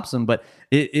Bosa stops him. But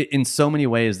in so many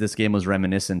ways, this game was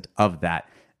reminiscent of that.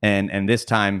 And this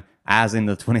time, as in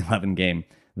the 2011 game,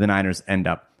 the Niners end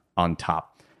up on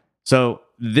top. So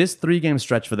this 3-game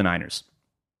stretch for the Niners,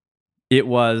 it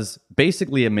was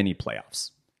basically a mini playoffs.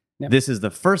 Yep. This is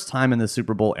the first time in the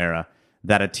Super Bowl era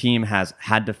that a team has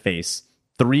had to face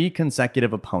 3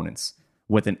 consecutive opponents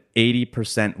with an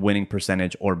 80% winning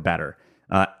percentage or better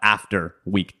after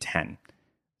week 10.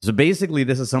 So basically,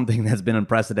 this is something that's been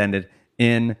unprecedented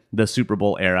in the Super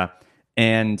Bowl era.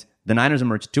 And the Niners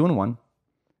emerged 2-1.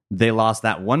 They lost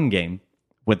that one game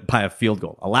by a field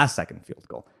goal, a last-second field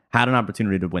goal. Had an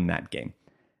opportunity to win that game.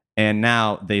 And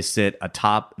now they sit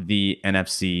atop the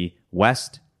NFC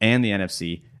West and the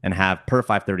NFC and have, per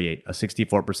 538, a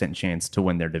 64% chance to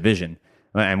win their division.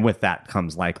 And with that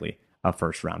comes likely a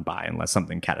first-round bye, unless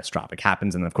something catastrophic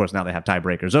happens. And, of course, now they have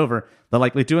tiebreakers over the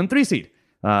likely 2 and 3 seed,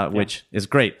 which is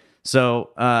great. So,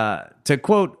 to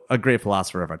quote a great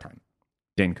philosopher of our time,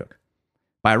 Dane Cook,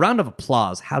 by a round of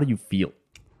applause, how do you feel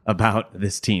about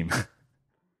this team?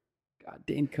 God,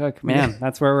 Dane Cook, man,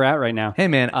 that's where we're at right now. Hey,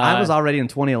 man, I was already in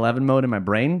 2011 mode in my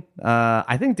brain.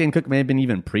 I think Dane Cook may have been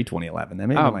even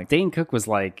pre-2011. Dane Cook was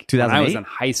like 2008? When I was in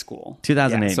high school.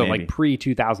 2008, yeah, so maybe. Like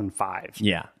pre-2005.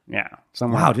 Yeah. Yeah.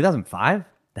 Somewhere. Wow, 2005?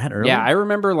 That early? Yeah, I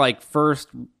remember like first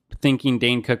thinking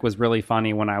Dane Cook was really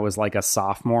funny when I was like a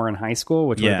sophomore in high school,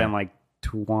 which would have been like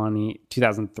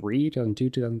 2003, 2002,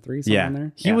 2003, something in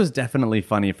there. He was definitely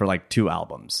funny for like 2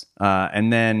 albums.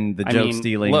 And then the joke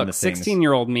stealing and the things.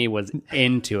 16-year-old me was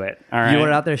into it. All right. You were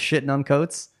out there shitting on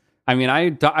Coates? I mean,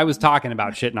 I was talking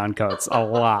about shitting on Coates a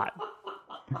lot.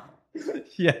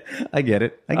 Yeah, I get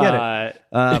it. But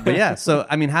yeah, so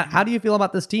I mean, how do you feel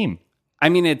about this team? I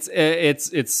mean,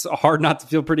 it's hard not to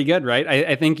feel pretty good, right?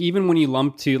 I think even when you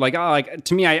lump to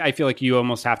to me, I feel like you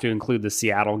almost have to include the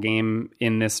Seattle game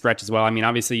in this stretch as well. I mean,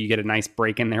 obviously you get a nice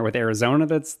break in there with Arizona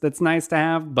that's nice to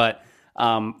have, but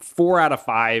 4 out of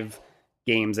 5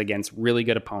 games against really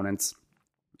good opponents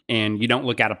and you don't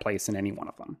look out of place in any one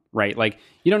of them, right? Like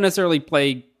you don't necessarily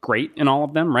play great in all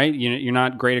of them, right? You're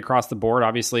not great across the board.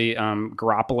 Obviously,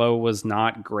 Garoppolo was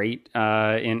not great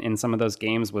in some of those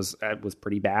games. Was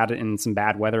pretty bad in some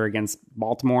bad weather against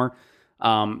Baltimore.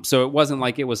 So it wasn't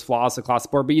like it was flawless across the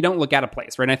board, but you don't look out of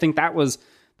place, right? And I think that was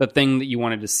the thing that you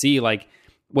wanted to see. Like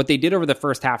what they did over the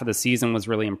first half of the season was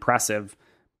really impressive.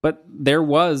 But there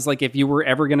was, like, if you were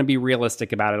ever going to be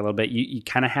realistic about it a little bit, you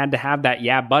kind of had to have that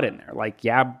but in there. Like,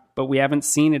 but we haven't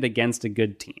seen it against a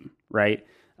good team, right?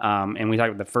 And we talked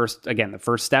about the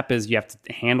first step is you have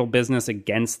to handle business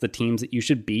against the teams that you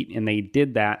should beat, and they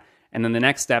did that. And then the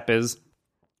next step is,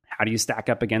 how do you stack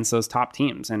up against those top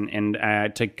teams? And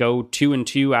to go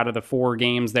 2-2 out of the 4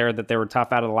 games there that they were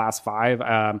tough out of the last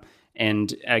 5,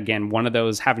 and again, one of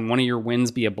those, having one of your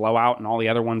wins be a blowout and all the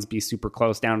other ones be super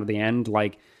close down to the end,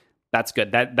 like, that's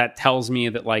good. That tells me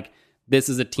that, like, this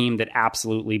is a team that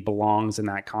absolutely belongs in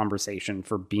that conversation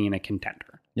for being a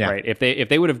contender. Yeah. Right. If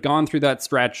they would have gone through that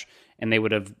stretch and they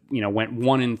would have, went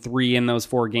 1-3 in those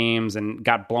 4 games and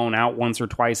got blown out once or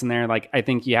twice in there, like, I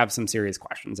think you have some serious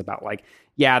questions about, like,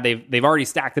 yeah, they've already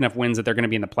stacked enough wins that they're going to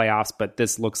be in the playoffs, but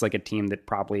this looks like a team that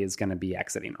probably is going to be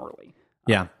exiting early.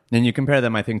 Yeah. And you compare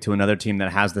them, I think, to another team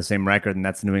that has the same record, and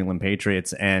that's the New England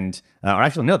Patriots. And, or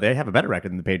actually, no, they have a better record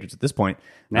than the Patriots at this point.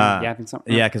 Yeah, I think so.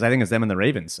 Yeah, because I think it's them and the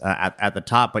Ravens at the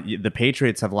top. But the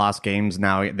Patriots have lost games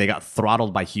now. They got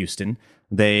throttled by Houston.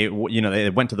 They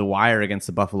went to the wire against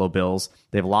the Buffalo Bills.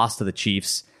 They've lost to the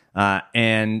Chiefs.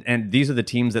 And these are the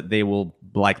teams that they will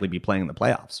likely be playing in the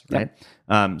playoffs, right?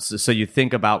 Yep. So you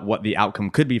think about what the outcome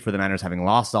could be for the Niners having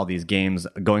lost all these games,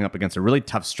 going up against a really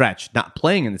tough stretch, not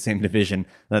playing in the same division,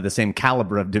 the same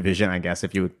caliber of division, I guess,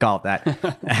 if you would call it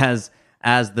that,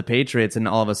 as the Patriots. And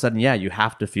all of a sudden, yeah, you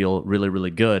have to feel really,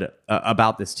 really good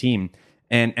about this team.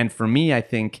 And for me, I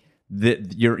think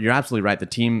that you're absolutely right. The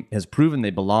team has proven they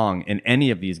belong in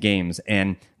any of these games.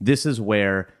 And this is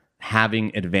where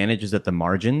having advantages at the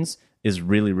margins is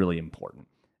really, really important.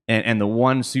 And the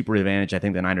one super advantage I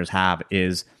think the Niners have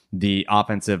is the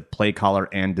offensive play caller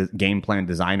and game plan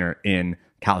designer in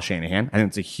Kyle Shanahan. I think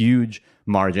it's a huge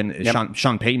margin. Yep.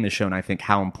 Sean Payton has shown, I think,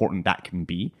 how important that can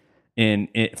be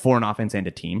for an offense and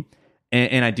a team.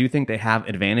 And I do think they have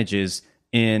advantages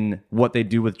in what they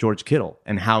do with George Kittle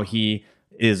and how he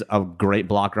is a great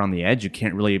blocker on the edge. You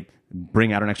can't really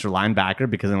bring out an extra linebacker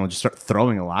because then he'll just start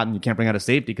throwing a lot, and you can't bring out a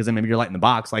safety because then maybe you're light in the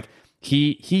box. Like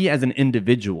he as an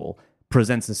individual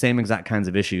presents the same exact kinds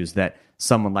of issues that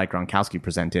someone like Gronkowski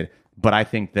presented. But I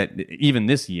think that even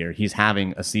this year, he's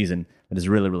having a season that is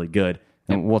really, really good.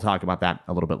 And we'll talk about that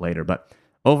a little bit later. But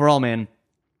overall, man,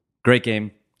 great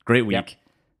game, great week. Yep.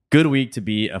 Good week to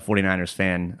be a 49ers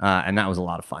fan, and that was a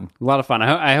lot of fun. A lot of fun.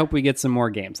 I hope we get some more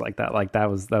games like that. Like that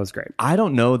was great. I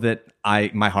don't know that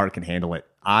my heart can handle it.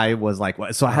 I was like,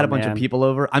 so I had a bunch of people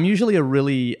over. I'm usually a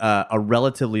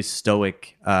relatively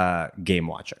stoic game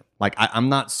watcher. Like I'm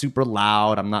not super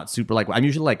loud. I'm not super I'm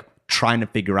usually like trying to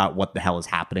figure out what the hell is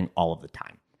happening all of the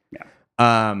time. Yeah.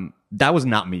 That was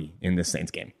not me in this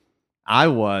Saints game. I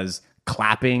was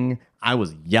clapping. I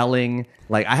was yelling.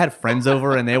 Like I had friends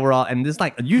over and they were all, and this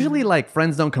usually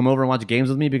friends don't come over and watch games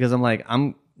with me because I'm like,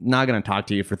 I'm not going to talk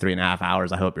to you for 3.5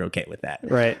 hours. I hope you're okay with that.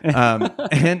 Right.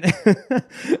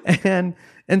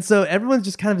 And so everyone's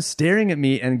just kind of staring at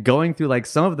me and going through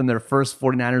some of them, their first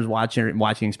 49ers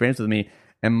watching experience with me.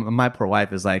 And my poor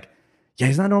wife is like, yeah,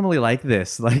 he's not normally like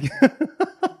this.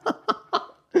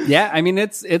 Yeah, I mean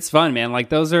it's fun, man. Like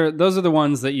those are the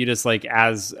ones that you just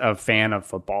as a fan of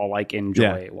football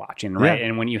enjoy watching, right? Yeah.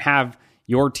 And when you have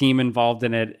your team involved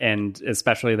in it, and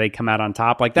especially they come out on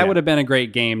top, that would have been a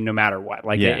great game no matter what.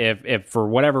 If for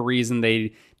whatever reason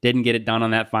they didn't get it done on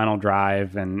that final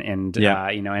drive and ended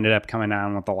up coming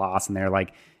down with the loss, and they're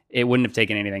it wouldn't have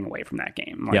taken anything away from that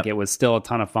game. It was still a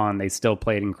ton of fun. They still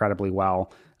played incredibly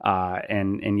well.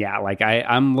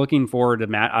 I'm looking forward to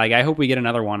Matt. I hope we get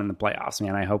another one in the playoffs,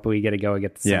 man. I hope we get to go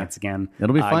against the Saints again.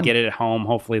 It'll be fun. Get it at home,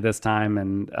 hopefully this time,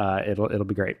 and it'll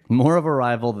be great. More of a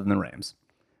rival than the Rams.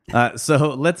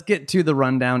 So let's get to the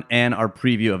rundown and our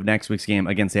preview of next week's game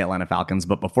against the Atlanta Falcons.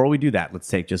 But before we do that, let's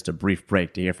take just a brief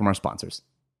break to hear from our sponsors.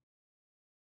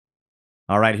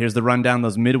 All right, here's the rundown,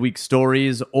 those midweek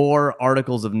stories or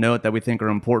articles of note that we think are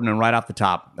important. And right off the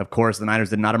top, of course, the Niners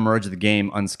did not emerge the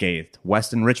game unscathed.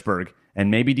 Weston Richburg and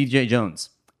maybe DJ Jones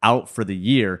out for the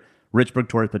year. Richburg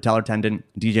tore his patellar tendon.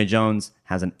 DJ Jones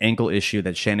has an ankle issue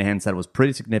that Shanahan said was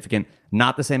pretty significant.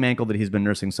 Not the same ankle that he's been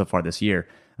nursing so far this year.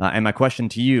 And my question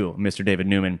to you, Mr. David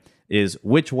Newman, is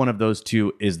which one of those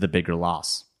two is the bigger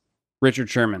loss? Richard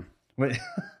Sherman.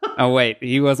 Oh, wait,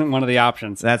 he wasn't one of the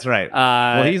options. That's right.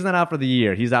 Well, he's not out for the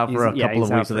year. He's out for a couple of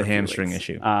weeks with a hamstring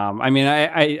issue. I mean,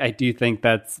 I do think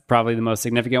that's probably the most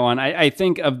significant one. I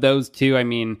think of those two, I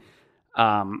mean,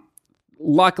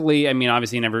 luckily, I mean,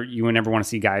 obviously you would never want to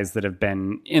see guys that have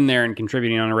been in there and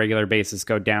contributing on a regular basis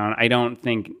go down. I don't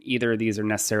think either of these are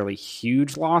necessarily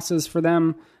huge losses for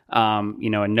them. A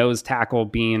nose tackle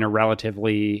being a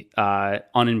relatively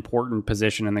unimportant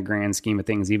position in the grand scheme of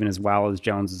things, even as well as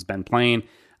Jones has been playing.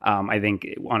 I think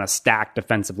on a stacked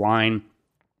defensive line,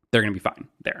 they're going to be fine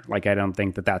there. Like, I don't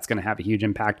think that that's going to have a huge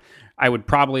impact. I would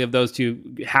probably, of those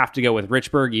two, have to go with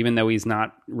Richburg, even though he's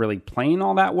not really playing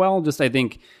all that well. Just, I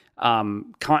think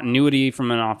continuity from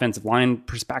an offensive line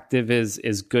perspective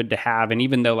is good to have. And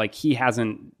even though like he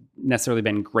hasn't necessarily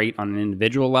been great on an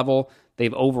individual level,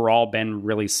 they've overall been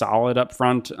really solid up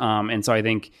front. And so I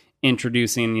think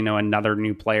introducing, another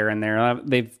new player in there,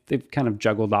 they've kind of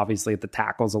juggled obviously at the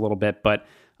tackles a little bit, but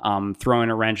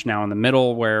throwing a wrench now in the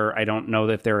middle where I don't know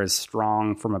that they're as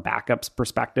strong from a backups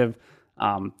perspective,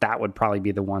 that would probably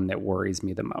be the one that worries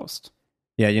me the most.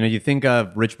 Yeah, you think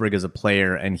of Richburg as a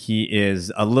player, and he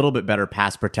is a little bit better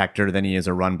pass protector than he is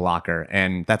a run blocker,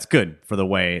 and that's good for the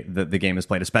way the game is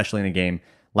played, especially in a game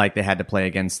like they had to play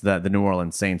against the New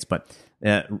Orleans Saints. But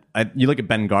you look at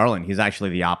Ben Garland, he's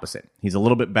actually the opposite. He's a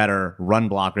little bit better run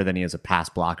blocker than he is a pass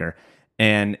blocker.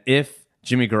 And if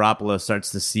Jimmy Garoppolo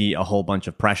starts to see a whole bunch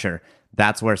of pressure,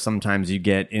 that's where sometimes you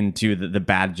get into the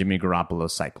bad Jimmy Garoppolo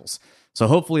cycles. So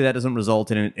hopefully that doesn't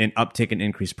result in an uptick in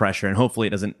increased pressure, and hopefully it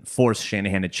doesn't force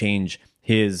Shanahan to change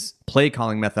his play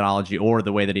calling methodology or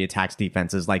the way that he attacks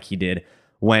defenses like he did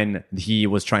when he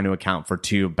was trying to account for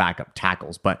two backup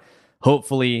tackles. But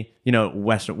hopefully,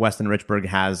 Weston Richburg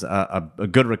has a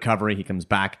good recovery. He comes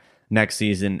back next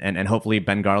season, and hopefully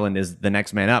Ben Garland is the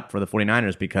next man up for the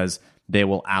 49ers, because they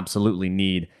will absolutely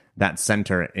need that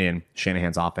center in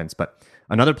Shanahan's offense. But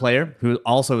another player who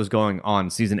also is going on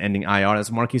season-ending IR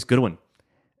is Marquise Goodwin.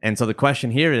 And so the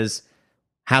question here is,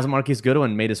 has Marquise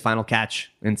Goodwin made his final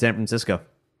catch in San Francisco?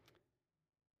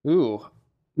 Ooh,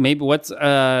 maybe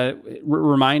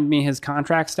remind me his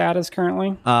contract status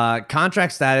currently?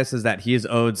 Contract status is that he is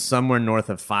owed somewhere north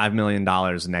of $5 million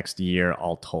next year,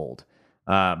 all told.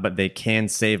 But they can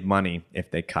save money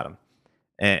if they cut him.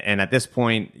 And at this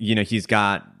point, he's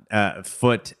got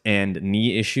foot and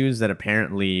knee issues that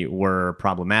apparently were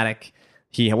problematic.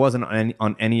 He wasn't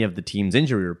on any of the team's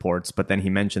injury reports, but then he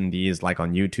mentioned these like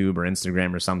on YouTube or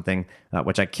Instagram or something,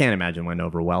 which I can't imagine went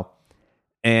over well.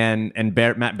 And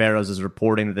Matt Barrows is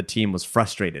reporting that the team was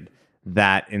frustrated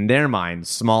that in their mind,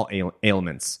 small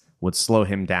ailments would slow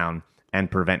him down and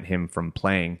prevent him from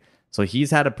playing. So he's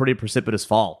had a pretty precipitous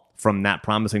fall from that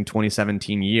promising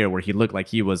 2017 year where he looked like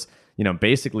he was,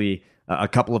 basically a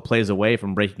couple of plays away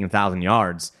from breaking 1,000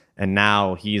 yards. And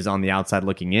now he's on the outside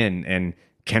looking in, and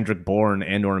Kendrick Bourne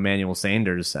and or Emmanuel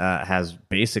Sanders has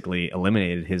basically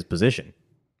eliminated his position.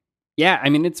 Yeah, I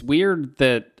mean, it's weird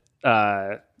that,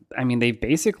 they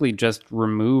basically just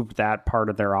removed that part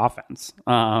of their offense.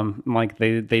 Like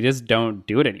they just don't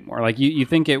do it anymore. Like you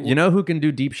think it... You know who can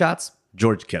do deep shots?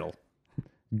 George Kittle.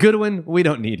 Goodwin, we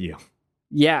don't need you.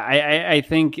 Yeah, I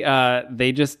think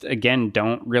they just, again,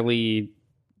 don't really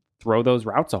throw those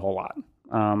routes a whole lot.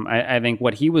 I think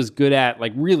what he was good at,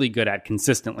 like really good at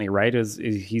consistently, right, is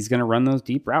he's going to run those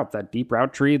deep routes, that deep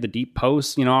route tree, the deep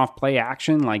post, off play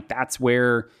action. Like that's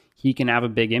where he can have a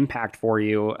big impact for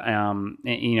you.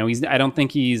 I don't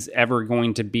think he's ever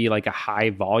going to be like a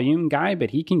high volume guy, but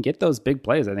he can get those big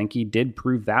plays. I think he did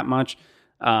prove that much.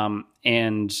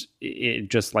 And it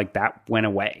just like that went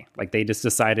away. Like they just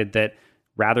decided that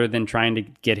rather than trying to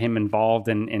get him involved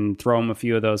and throw him a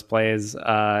few of those plays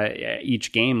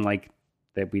each game, like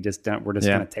that we're just going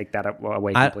to take that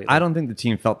away completely. I don't think the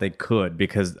team felt they could,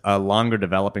 because a longer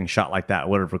developing shot like that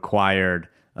would have required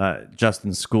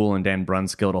Justin School and Dan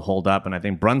Brunskill to hold up, and I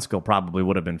think Brunskill probably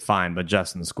would have been fine, but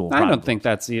Justin School probably. I don't think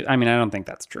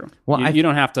that's true. Well, you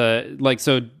don't have to,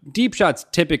 so deep shots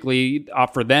typically,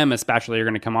 for them especially, are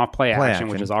going to come off play action,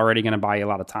 which is already going to buy you a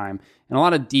lot of time. And a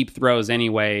lot of deep throws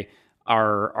anyway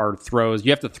are throws,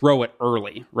 you have to throw it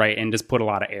early, right, and just put a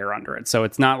lot of air under it. So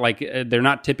it's not like, they're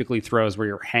not typically throws where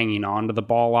you're hanging on to the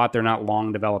ball a lot. They're not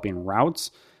long developing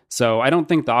routes. So I don't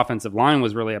think the offensive line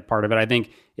was really a part of it. I think,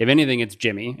 if anything, it's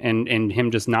Jimmy and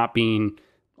him just not being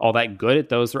all that good at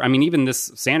those. I mean, even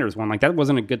this Sanders one, like that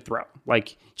wasn't a good throw.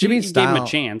 Like Jimmy's style, gave him a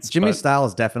chance. Jimmy's style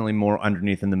is definitely more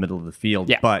underneath in the middle of the field.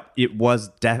 Yeah. But it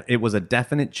was a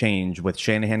definite change with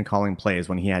Shanahan calling plays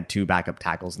when he had two backup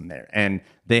tackles in there, and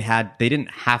they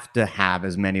didn't have to have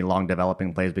as many long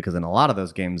developing plays, because in a lot of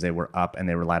those games they were up and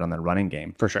they relied on their running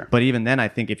game for sure. But even then, I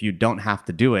think if you don't have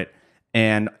to do it,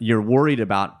 and you're worried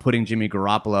about putting Jimmy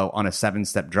Garoppolo on a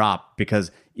 7-step drop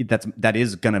because that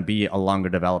is going to be a longer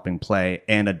developing play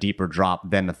and a deeper drop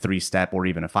than a 3-step or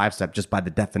even a 5-step, just by the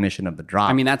definition of the drop.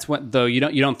 I mean, that's what, though, you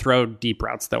don't throw deep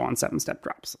routes though on 7-step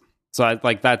drops. So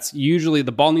like that's usually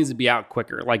the ball needs to be out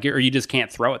quicker, like, or you just can't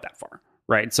throw it that far,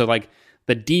 right? So like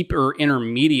the deep or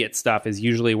intermediate stuff is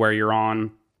usually where you're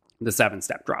on the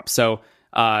 7-step drop. So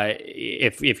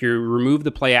if you remove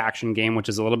the play action game, which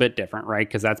is a little bit different, right?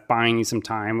 Because that's buying you some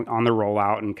time on the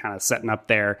rollout and kind of setting up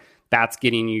there. That's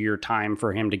getting you your time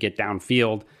for him to get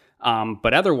downfield.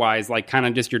 But otherwise, like kind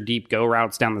of just your deep go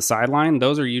routes down the sideline,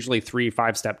 those are usually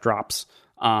 3-5-step drops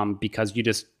because you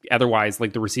just otherwise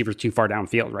like the receiver's too far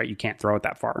downfield, right? You can't throw it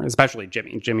that far, especially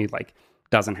Jimmy. Jimmy like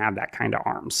doesn't have that kind of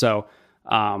arm. So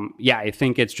yeah, I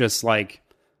think it's just like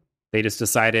they just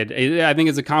decided. I think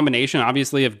it's a combination,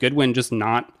 obviously, of Goodwin just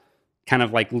not kind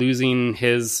of like losing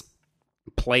his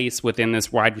place within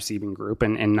this wide receiving group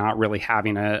and not really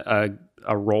having a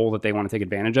role that they want to take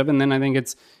advantage of. And then I think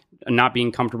it's not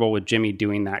being comfortable with Jimmy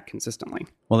doing that consistently.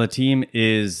 Well, the team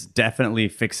is definitely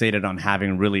fixated on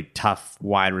having really tough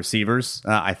wide receivers.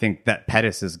 I think that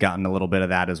Pettis has gotten a little bit of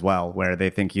that as well, where they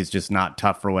think he's just not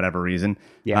tough for whatever reason.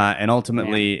 Yeah. And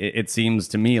ultimately, it seems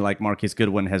to me like Marquise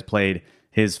Goodwin has played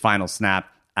his final snap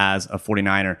as a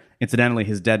 49er. Incidentally,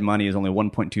 his dead money is only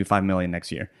 $1.25 million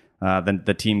next year. Then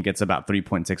the team gets about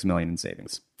 $3.6 million in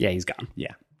savings. Yeah, he's gone.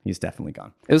 Yeah, he's definitely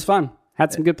gone. It was fun.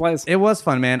 Had some good plays. It was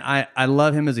fun, man. I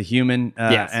love him as a human.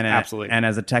 Yes, and absolutely. And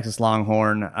as a Texas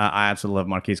Longhorn, I absolutely love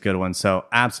Marquise Goodwin. So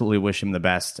absolutely wish him the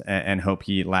best and hope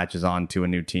he latches on to a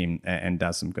new team and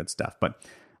does some good stuff. But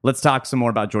let's talk some more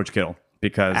about George Kittle,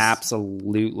 because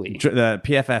absolutely, the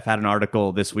PFF had an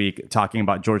article this week talking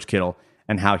about George Kittle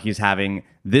and how he's having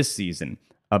this season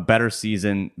a better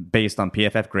season based on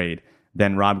PFF grade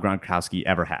than Rob Gronkowski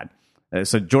ever had.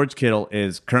 So George Kittle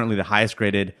is currently the highest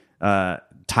graded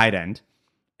tight end,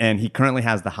 and he currently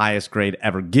has the highest grade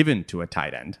ever given to a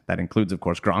tight end. That includes, of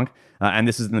course, Gronk, and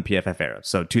this is in the PFF era,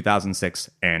 so 2006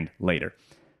 and later.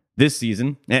 This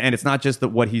season, and it's not just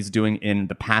what he's doing in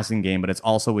the passing game, but it's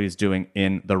also what he's doing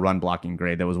in the run blocking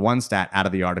grade. There was one stat out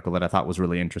of the article that I thought was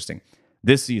really interesting.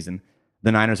 This season,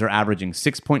 the Niners are averaging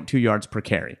 6.2 yards per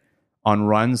carry on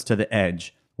runs to the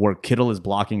edge where Kittle is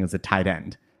blocking as a tight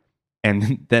end.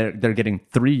 And they're getting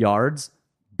 3 yards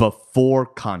before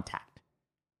contact.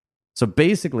 So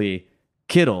basically,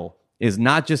 Kittle is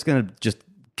not just going to just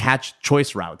catch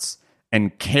choice routes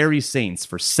and carry Saints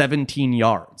for 17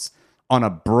 yards on a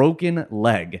broken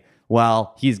leg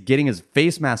while he's getting his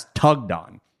face mask tugged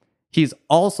on. He's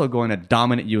also going to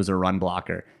dominate you as a run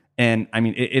blocker. And I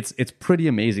mean, it's pretty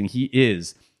amazing. He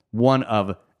is one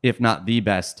of, if not the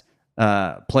best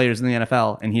players in the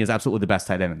NFL, and he is absolutely the best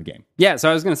tight end in the game. Yeah, so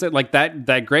I was going to say, like,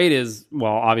 that grade is,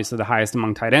 well, obviously the highest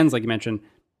among tight ends, like you mentioned.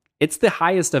 It's the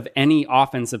highest of any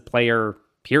offensive player,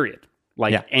 period.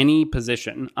 Like, any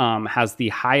position has the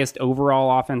highest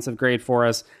overall offensive grade for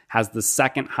us, has the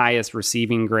second highest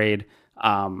receiving grade.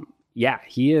 Yeah,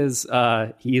 he is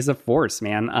a force,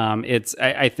 man.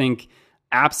 I think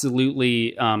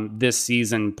absolutely this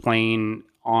season playing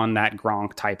on that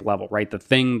Gronk type level, right? The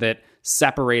thing that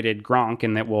separated Gronk,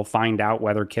 and that we'll find out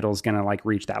whether Kittle's going to like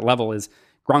reach that level, is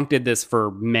Gronk did this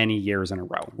for many years in a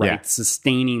row, right? Yeah.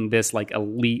 Sustaining this like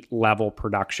elite level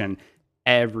production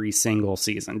every single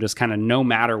season, just kind of no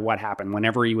matter what happened,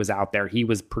 whenever he was out there, he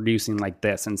was producing like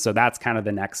this. And so that's kind of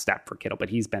the next step for Kittle, but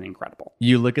he's been incredible.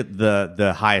 You look at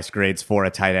the highest grades for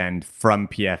a tight end from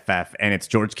PFF, and it's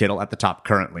George Kittle at the top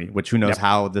currently, which who knows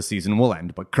how the season will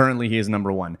end, but currently he is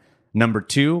number 1. Number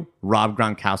 2, Rob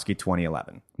Gronkowski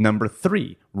 2011. Number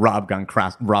 3, Rob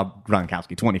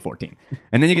Gronkowski 2014.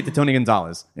 And then you get to Tony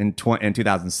Gonzalez in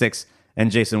 2006,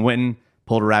 and Jason Witten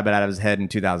pulled a rabbit out of his head in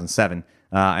 2007.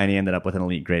 And he ended up with an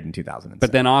elite grade in 2007.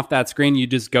 But then off that screen, you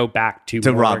just go back to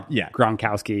Rob,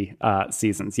 Gronkowski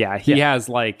seasons. Yeah, he has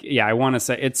like, I want to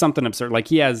say it's something absurd. Like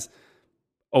he has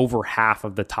over half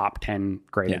of the top 10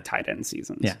 graded tight end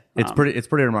seasons. Yeah, it's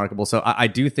pretty remarkable. So I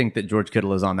do think that George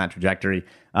Kittle is on that trajectory.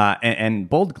 And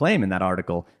bold claim in that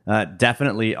article,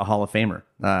 definitely a Hall of Famer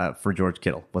for George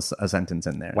Kittle was a sentence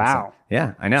in there. Wow. So,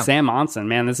 yeah, I know. Sam Monson,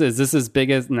 man, this is as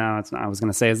big as, no, it's not. I was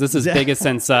going to say, is this as big as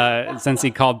since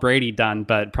he called Brady done,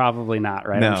 but probably not,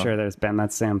 right? No. I'm sure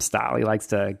that's Sam's style. He likes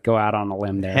to go out on a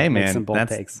limb there. Hey, man,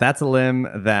 that's a limb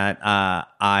that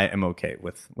I am okay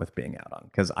with being out on,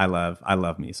 because I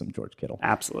love me some George Kittle.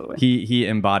 Absolutely. He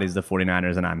embodies the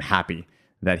 49ers, and I'm happy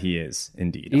that he is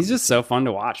indeed. He's just so fun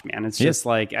to watch, man. It's just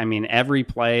like, I mean, every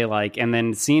play, like, and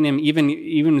then seeing him,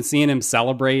 even seeing him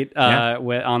celebrate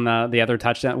on the other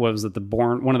touchdown. What was it?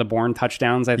 One of the Bourne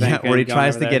touchdowns, I think. Yeah, where he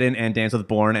tries to get in and dance with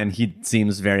Bourne, and he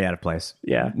seems very out of place.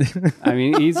 Yeah. I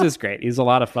mean, he's just great. He's a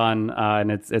lot of fun,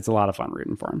 and it's a lot of fun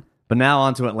rooting for him. But now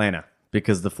on to Atlanta,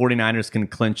 because the 49ers can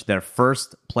clinch their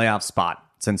first playoff spot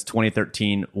since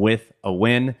 2013 with a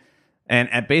win.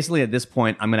 And basically at this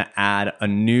point, I'm going to add a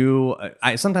new.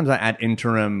 Sometimes I add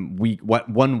interim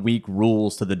 1 week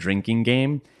rules to the drinking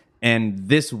game. And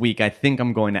this week, I think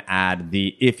I'm going to add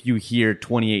the if you hear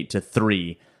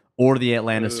 28-3 or the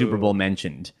Atlanta Super Bowl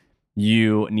mentioned,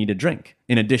 you need a drink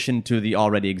in addition to the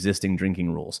already existing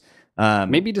drinking rules.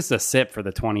 Maybe just a sip for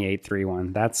the 28-3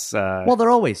 one. That's well, they're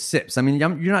always sips. I mean,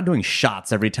 you're not doing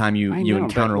shots every time you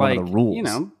encounter one of the rules. You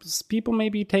know, people may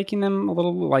be taking them a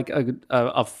little like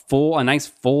a nice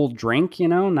full drink. You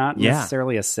know, not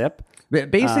necessarily a sip.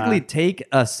 Basically, take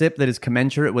a sip that is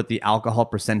commensurate with the alcohol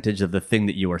percentage of the thing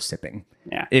that you are sipping.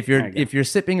 Yeah. If you're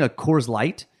sipping a Coors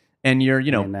Light and you're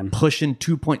pushing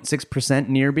 2.6%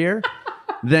 near beer.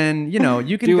 Then, you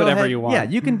can do go whatever ahead. you want. Yeah,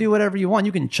 you can do whatever you want.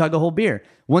 You can chug a whole beer.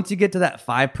 Once you get to that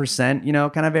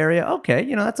 5%, kind of area,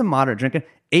 okay, that's a moderate drinker.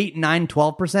 8, 9,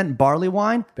 12% barley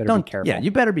wine. Better be careful. Yeah, you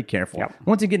better be careful. Yep.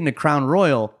 Once you get into Crown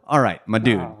Royal, all right, my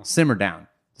dude, simmer down.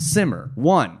 Simmer.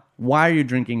 1, why are you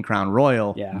drinking Crown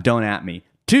Royal? Yeah. Don't at me.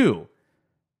 2,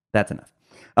 that's enough.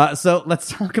 So let's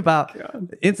talk about,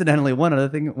 incidentally, one other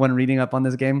thing when reading up on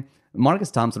this game,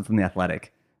 Marcus Thompson from The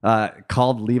Athletic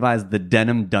called Levi's the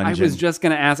Denim Dungeon. I was just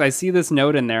going to ask. I see this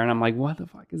note in there, and I'm like, what the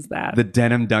fuck is that? The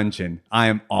Denim Dungeon. I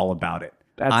am all about it.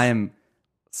 I am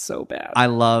so bad. I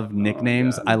love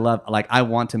nicknames. I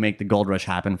want to make the Gold Rush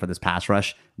happen for this pass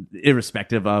rush,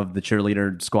 irrespective of the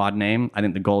cheerleader squad name. I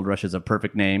think the Gold Rush is a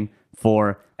perfect name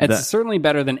for. It's certainly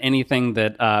better than anything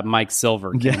that Mike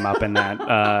Silver came up in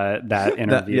that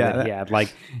interview that he had.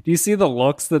 Like, do you see the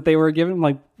looks that they were giving?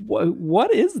 Like,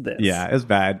 what is this? Yeah, it's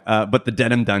bad. But the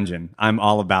Denim Dungeon, I'm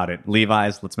all about it.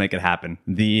 Levi's, let's make it happen.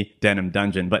 The Denim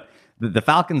Dungeon. But the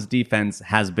Falcons' defense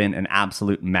has been an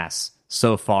absolute mess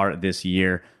so far this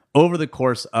year. Over the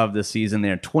course of the season,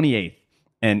 they're 28th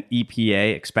in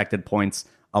EPA, expected points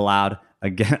allowed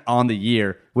again on the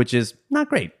year, which is not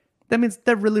great. That means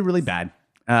they're really, really bad.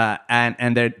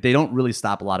 And they don't really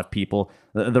stop a lot of people.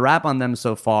 The rap on them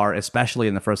so far, especially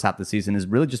in the first half of the season, has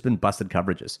really just been busted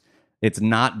coverages. It's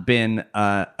not been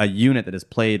a unit that has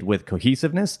played with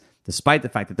cohesiveness, despite the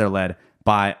fact that they're led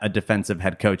by a defensive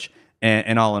head coach.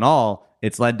 And all in all,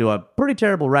 it's led to a pretty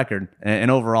terrible record and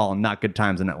overall not good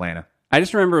times in Atlanta. I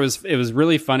just remember it was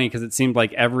really funny because it seemed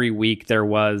like every week there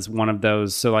was one of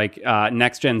those. So like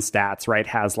Next Gen Stats, right,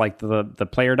 has like the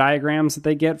player diagrams that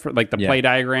they get for like the play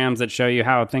diagrams that show you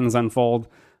how things unfold.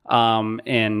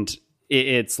 And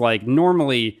it's like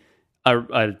normally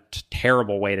a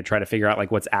terrible way to try to figure out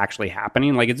like what's actually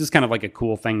happening. Like it's just kind of like a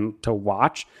cool thing to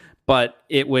watch. But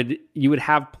you would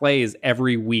have plays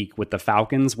every week with the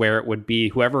Falcons where it would be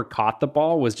whoever caught the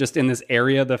ball was just in this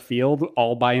area of the field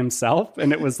all by himself.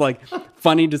 And it was like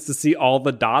funny just to see all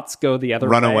the dots go the other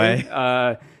way. Run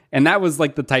away. And that was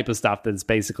like the type of stuff that's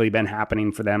basically been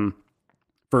happening for them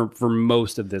for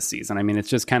most of this season. I mean, it's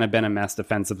just kind of been a mess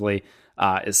defensively,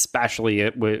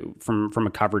 especially from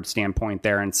a coverage standpoint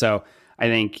there. And so I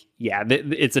think,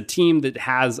 it's a team that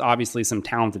has obviously some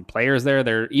talented players there.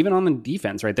 They're even on the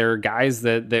defense, right? There are guys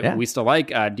that we still like.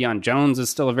 Deion Jones is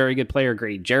still a very good player.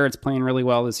 Grady Jarrett's playing really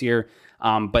well this year.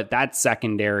 But that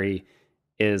secondary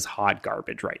is hot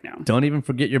garbage right now. Don't even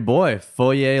forget your boy,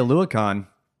 Foye Oluokun.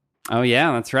 Oh,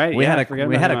 yeah, that's right. We had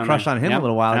a crush on him a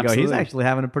little while ago. Absolutely. He's actually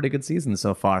having a pretty good season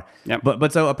so far. Yep.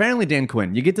 But so apparently Dan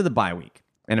Quinn, you get to the bye week,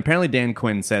 and apparently Dan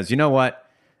Quinn says, you know what?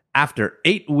 After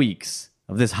 8 weeks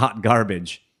of this hot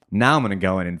garbage, now I'm going to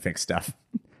go in and fix stuff.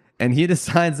 And he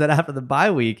decides that after the bye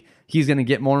week, he's going to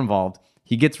get more involved.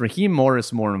 He gets Raheem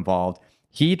Morris more involved.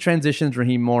 He transitions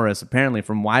Raheem Morris, apparently,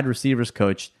 from wide receivers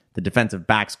coach to defensive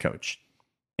backs coach.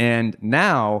 And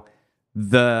now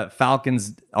the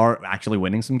Falcons are actually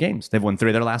winning some games. They've won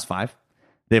 3 of their last 5.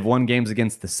 They've won games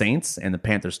against the Saints and the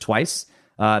Panthers twice.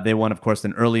 They won, of course,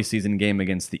 an early season game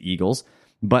against the Eagles.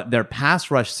 But their pass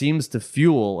rush seems to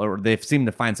fuel, or they seem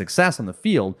to find success on the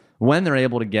field when they're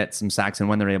able to get some sacks and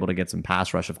when they're able to get some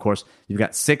pass rush. Of course, you've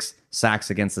got 6 sacks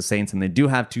against the Saints, and they do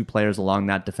have 2 players along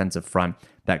that defensive front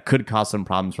that could cause some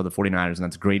problems for the 49ers, and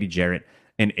that's Grady Jarrett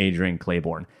and Adrian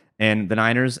Claiborne. And the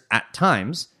Niners, at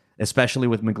times, especially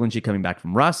with McGlinchey coming back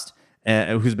from rust,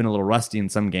 who's been a little rusty in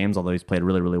some games, although he's played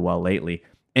really, really well lately,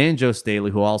 and Joe Staley,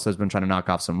 who also has been trying to knock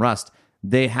off some rust,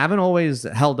 they haven't always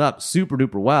held up super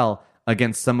duper well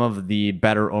against some of the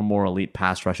better or more elite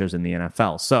pass rushers in the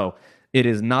NFL. So it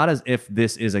is not as if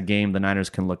this is a game the Niners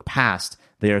can look past.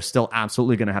 They are still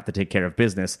absolutely going to have to take care of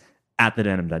business at the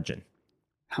Denim Dungeon.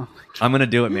 Oh I'm going to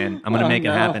do it, man. I'm going to make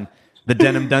it happen. The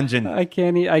Denim Dungeon. I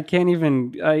can't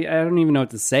even, I don't even know what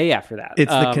to say after that.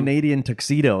 It's the Canadian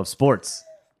tuxedo of sports.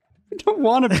 I don't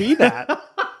want to be that.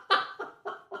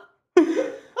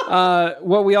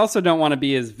 What we also don't want to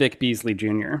be is Vic Beasley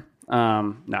Jr.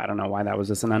 No, I don't know why that was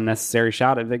just an unnecessary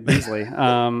shot at Vic Beasley.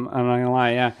 I'm not going to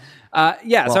lie.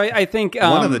 Yeah. Well, so I think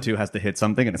one of the two has to hit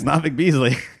something, and it's not Vic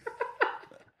Beasley.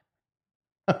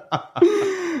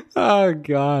 Oh,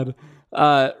 God.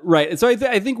 Right. So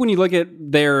I think when you look at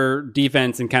their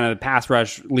defense and kind of the pass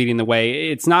rush leading the way,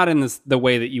 it's not in the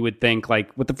way that you would think,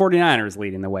 like with the 49ers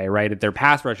leading the way, right? Their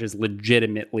pass rush is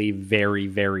legitimately very,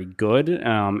 very good.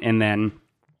 And then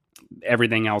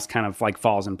everything else kind of like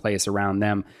falls in place around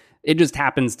them. It just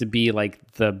happens to be like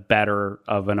the better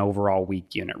of an overall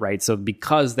weak unit, right? So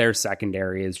because their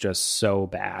secondary is just so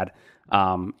bad,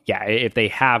 if they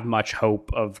have much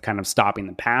hope of kind of stopping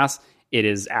the pass, it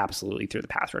is absolutely through the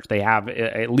pass rush. They have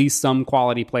at least some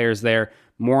quality players there,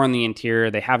 more on the interior.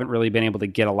 They haven't really been able to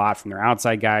get a lot from their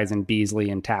outside guys in Beasley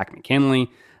and Tack McKinley.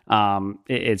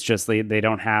 It's just they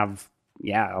don't have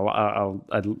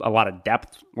a lot of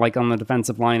depth like on the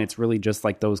defensive line. It's really just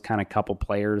like those kind of couple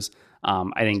players.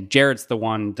 I think Jarrett's the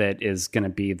one that is going to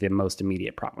be the most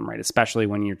immediate problem, right? Especially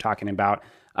when you're talking about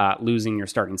losing your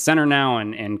starting center now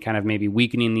and kind of maybe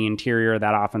weakening the interior of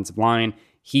that offensive line.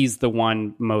 He's the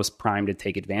one most primed to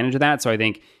take advantage of that. So I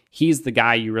think he's the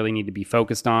guy you really need to be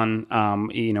focused on,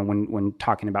 when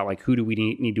talking about like who do we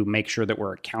need to make sure that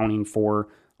we're accounting for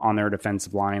on their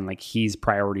defensive line. Like he's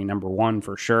priority number one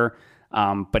for sure.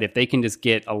 But if they can just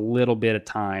get a little bit of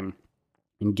time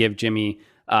and give Jimmy,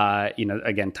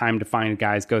 again, time to find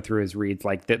guys, go through his reads,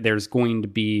 like there's going to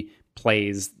be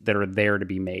plays that are there to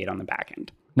be made on the back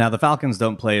end. Now, the Falcons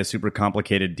don't play a super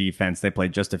complicated defense. They play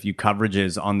just a few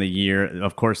coverages on the year.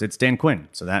 Of course, it's Dan Quinn,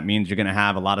 so that means you're going to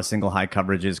have a lot of single high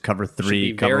coverages, cover three,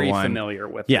 should be cover very one. Familiar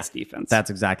with this defense. That's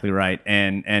exactly right.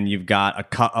 And you've got a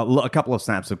couple of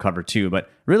snaps of cover too, but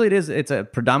really it's a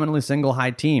predominantly single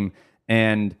high team.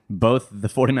 And both the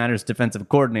 49ers defensive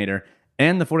coordinator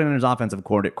and the 49ers offensive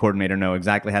coordinator know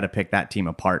exactly how to pick that team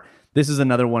apart. This is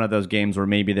another one of those games where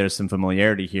maybe there's some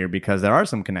familiarity here because there are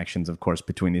some connections, of course,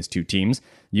 between these two teams.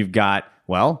 You've got,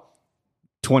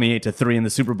 28-3 in the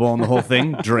Super Bowl and the whole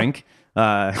thing, drink.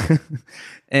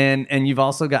 And you've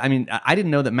also got, I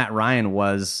didn't know that Matt Ryan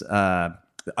was a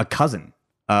cousin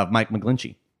of Mike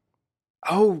McGlinchey.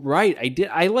 Oh, right. I did.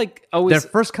 They're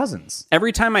first cousins.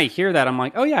 Every time I hear that, I'm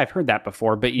like, oh, yeah, I've heard that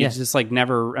before. But it's just like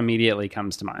never immediately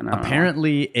comes to mind.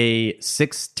 Apparently, a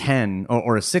 6'10"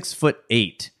 or a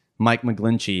 6'8" Mike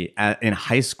McGlinchey in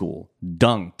high school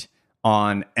dunked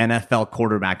on NFL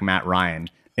quarterback Matt Ryan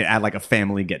at like a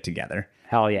family get together.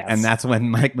 Hell yes. And that's when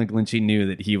Mike McGlinchey knew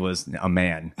that he was a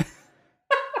man.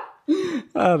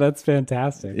 Oh, that's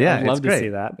fantastic. Yeah, I'd love to see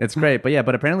that. It's great.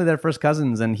 But apparently they're first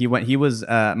cousins, and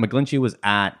McGlinchey was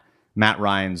at Matt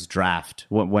Ryan's draft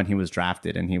when he was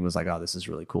drafted, and he was like, oh, this is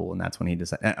really cool. And that's when he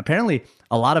decided. Apparently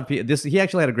a lot of people, he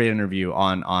actually had a great interview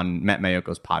on Matt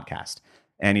Mayoko's podcast.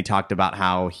 And he talked about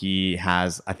how he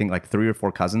has, I think, like 3 or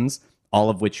 4 cousins,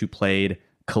 all of which who played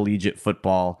collegiate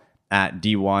football at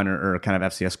D1 or kind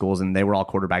of FCS schools, and they were all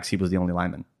quarterbacks. He was the only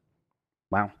lineman.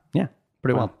 Wow. Yeah,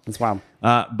 pretty well. That's wild.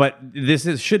 But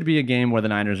should be a game where the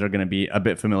Niners are going to be a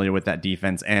bit familiar with that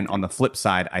defense. And on the flip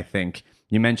side, I think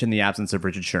you mentioned the absence of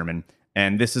Richard Sherman,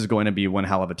 and this is going to be one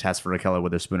hell of a test for Ahkello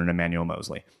Witherspoon and Emmanuel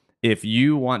Mosley. If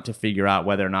you want to figure out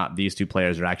whether or not these two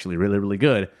players are actually really, really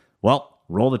good, well,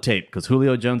 roll the tape because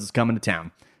Julio Jones is coming to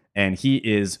town, and he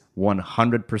is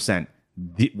 100%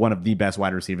 one of the best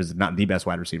wide receivers, if not the best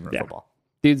wide receiver in football.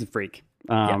 Dude's a freak.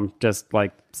 Just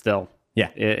like still.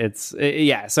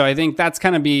 Yeah. So I think that's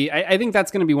going to be, I think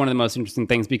that's going to be one of the most interesting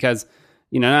things because,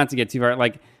 not to get too far,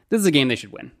 like this is a game they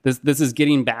should win. This is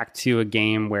getting back to a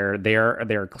game where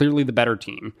they're clearly the better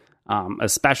team.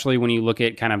 Especially when you look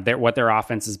at kind of what their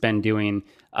offense has been doing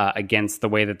against the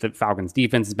way that the Falcons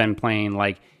defense has been playing.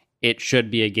 Like, it should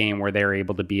be a game where they're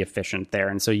able to be efficient there.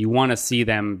 And so you want to see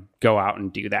them go out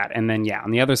and do that. And then,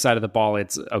 on the other side of the ball,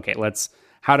 it's okay,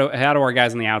 how do our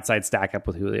guys on the outside stack up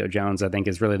with Julio Jones? I think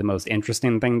is really the most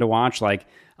interesting thing to watch. Like,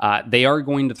 they are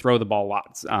going to throw the ball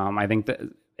lots. I think that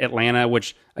Atlanta,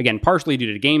 which again, partially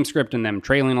due to game script and them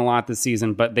trailing a lot this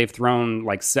season, but they've thrown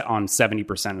like on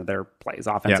 70% of their plays,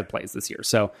 offensive plays this year.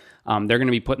 So they're going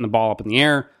to be putting the ball up in the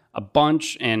air a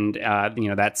bunch, and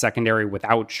that secondary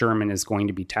without Sherman is going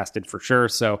to be tested for sure.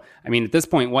 So at this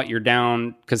point, you're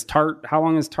down because Tart. How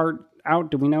long has Tart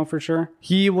out? Do we know for sure?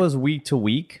 He was week to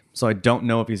week, so I don't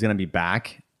know if he's going to be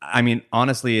back. I mean,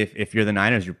 honestly, if you're the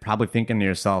Niners, you're probably thinking to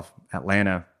yourself,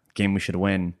 Atlanta, game we should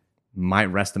win, might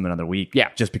rest him another week. Yeah.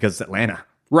 Just because it's Atlanta.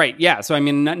 Right. Yeah. So, I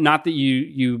mean, not that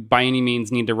you by any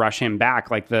means need to rush him back.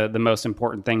 Like the most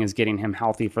important thing is getting him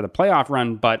healthy for the playoff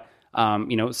run. But,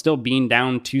 still being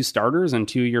down 2 starters and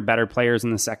 2 of your better players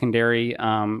in the secondary,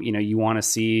 you want to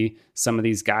see some of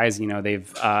these guys,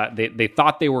 they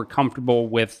thought they were comfortable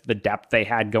with the depth they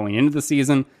had going into the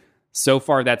season. So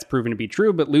far, that's proven to be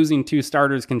true. But losing 2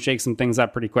 starters can shake some things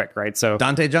up pretty quick, right? So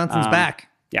Dante Johnson's back.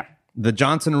 Yeah. The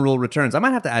Johnson rule returns. I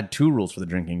might have to add 2 rules for the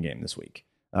drinking game this week.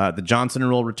 The Johnson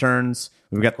rule returns.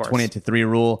 We've got the 28-3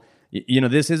 rule.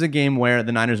 This is a game where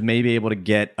the Niners may be able to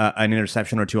get an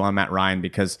interception or 2 on Matt Ryan,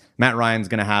 because Matt Ryan's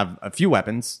going to have a few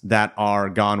weapons that are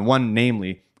gone. One,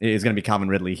 namely, is going to be Calvin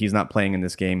Ridley. He's not playing in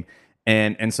this game.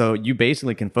 And so you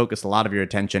basically can focus a lot of your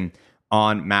attention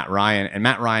on Matt Ryan. And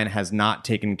Matt Ryan has not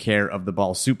taken care of the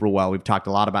ball super well. We've talked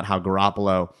a lot about how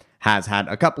Garoppolo has had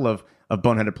a couple of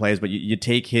boneheaded plays, but you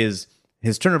take his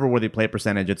turnover-worthy play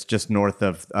percentage, it's just north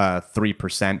of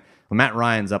 3%. Well, Matt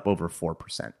Ryan's up over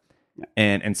 4%. Yeah.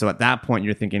 And so at that point,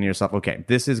 you're thinking to yourself, okay,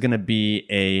 this is going to be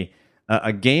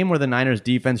a game where the Niners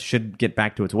defense should get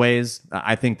back to its ways.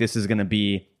 I think this is going to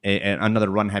be another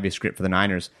run-heavy script for the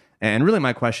Niners. And really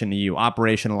my question to you,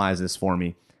 operationalize this for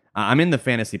me. I'm in the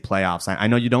fantasy playoffs. I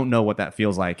know you don't know what that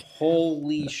feels like.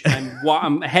 Holy shit.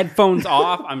 I'm headphones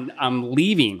off. I'm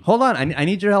leaving. Hold on. I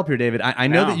need your help here, David. I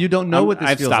know that you don't know what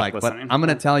this feels like, listening. But I'm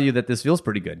going to tell you that this feels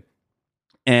pretty good.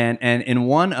 And in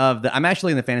one of I'm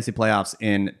actually in the fantasy playoffs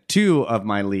in 2 of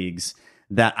my leagues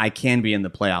that I can be in the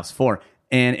playoffs for.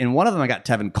 And in one of them, I got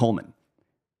Tevin Coleman.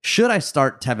 Should I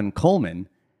start Tevin Coleman,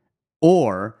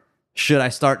 or should I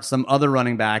start some other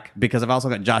running back? Because I've also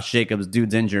got Josh Jacobs,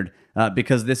 dude's injured,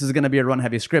 because this is going to be a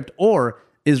run-heavy script. Or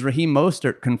is Raheem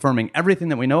Mostert confirming everything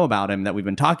that we know about him that we've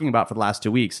been talking about for the last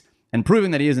 2 weeks and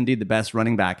proving that he is indeed the best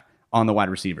running back on the wide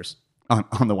receivers,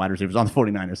 on the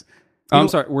 49ers? I'm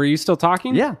sorry, were you still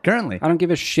talking? Yeah, currently. I don't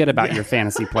give a shit about your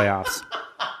fantasy playoffs.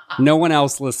 No one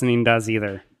else listening does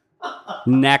either.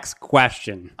 Next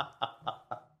question.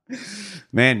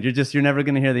 Man, you're never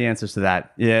going to hear the answers to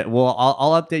that. Yeah, well,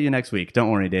 I'll update you next week.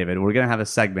 Don't worry, David. We're going to have a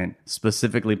segment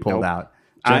specifically pulled out.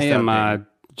 I'm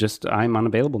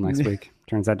unavailable next week.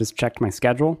 Turns out I just checked my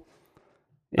schedule.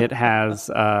 It has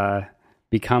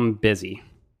become busy.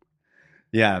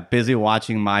 Yeah, busy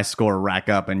watching my score rack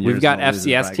up, and we've got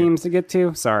FCS teams to get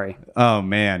to. Sorry. Oh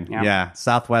man, yeah.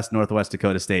 Southwest, Northwest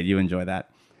Dakota State. You enjoy that?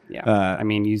 Yeah.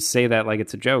 You say that like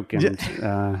it's a joke, and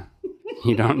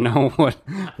you don't know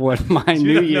what my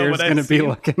new year is going to be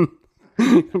looking.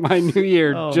 My new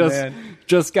year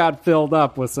just got filled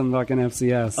up with some fucking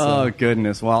FCS. So. Oh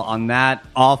goodness! Well, on that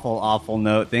awful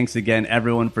note, thanks again,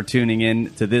 everyone, for tuning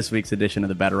in to this week's edition of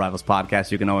the Better Rivals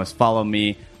podcast. You can always follow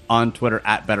me on Twitter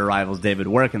at Better Rivals. David,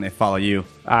 where can they follow you?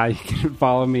 You can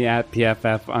follow me at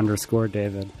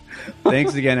PFF_David.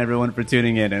 Thanks again, everyone, for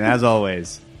tuning in. And as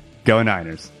always, go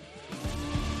Niners.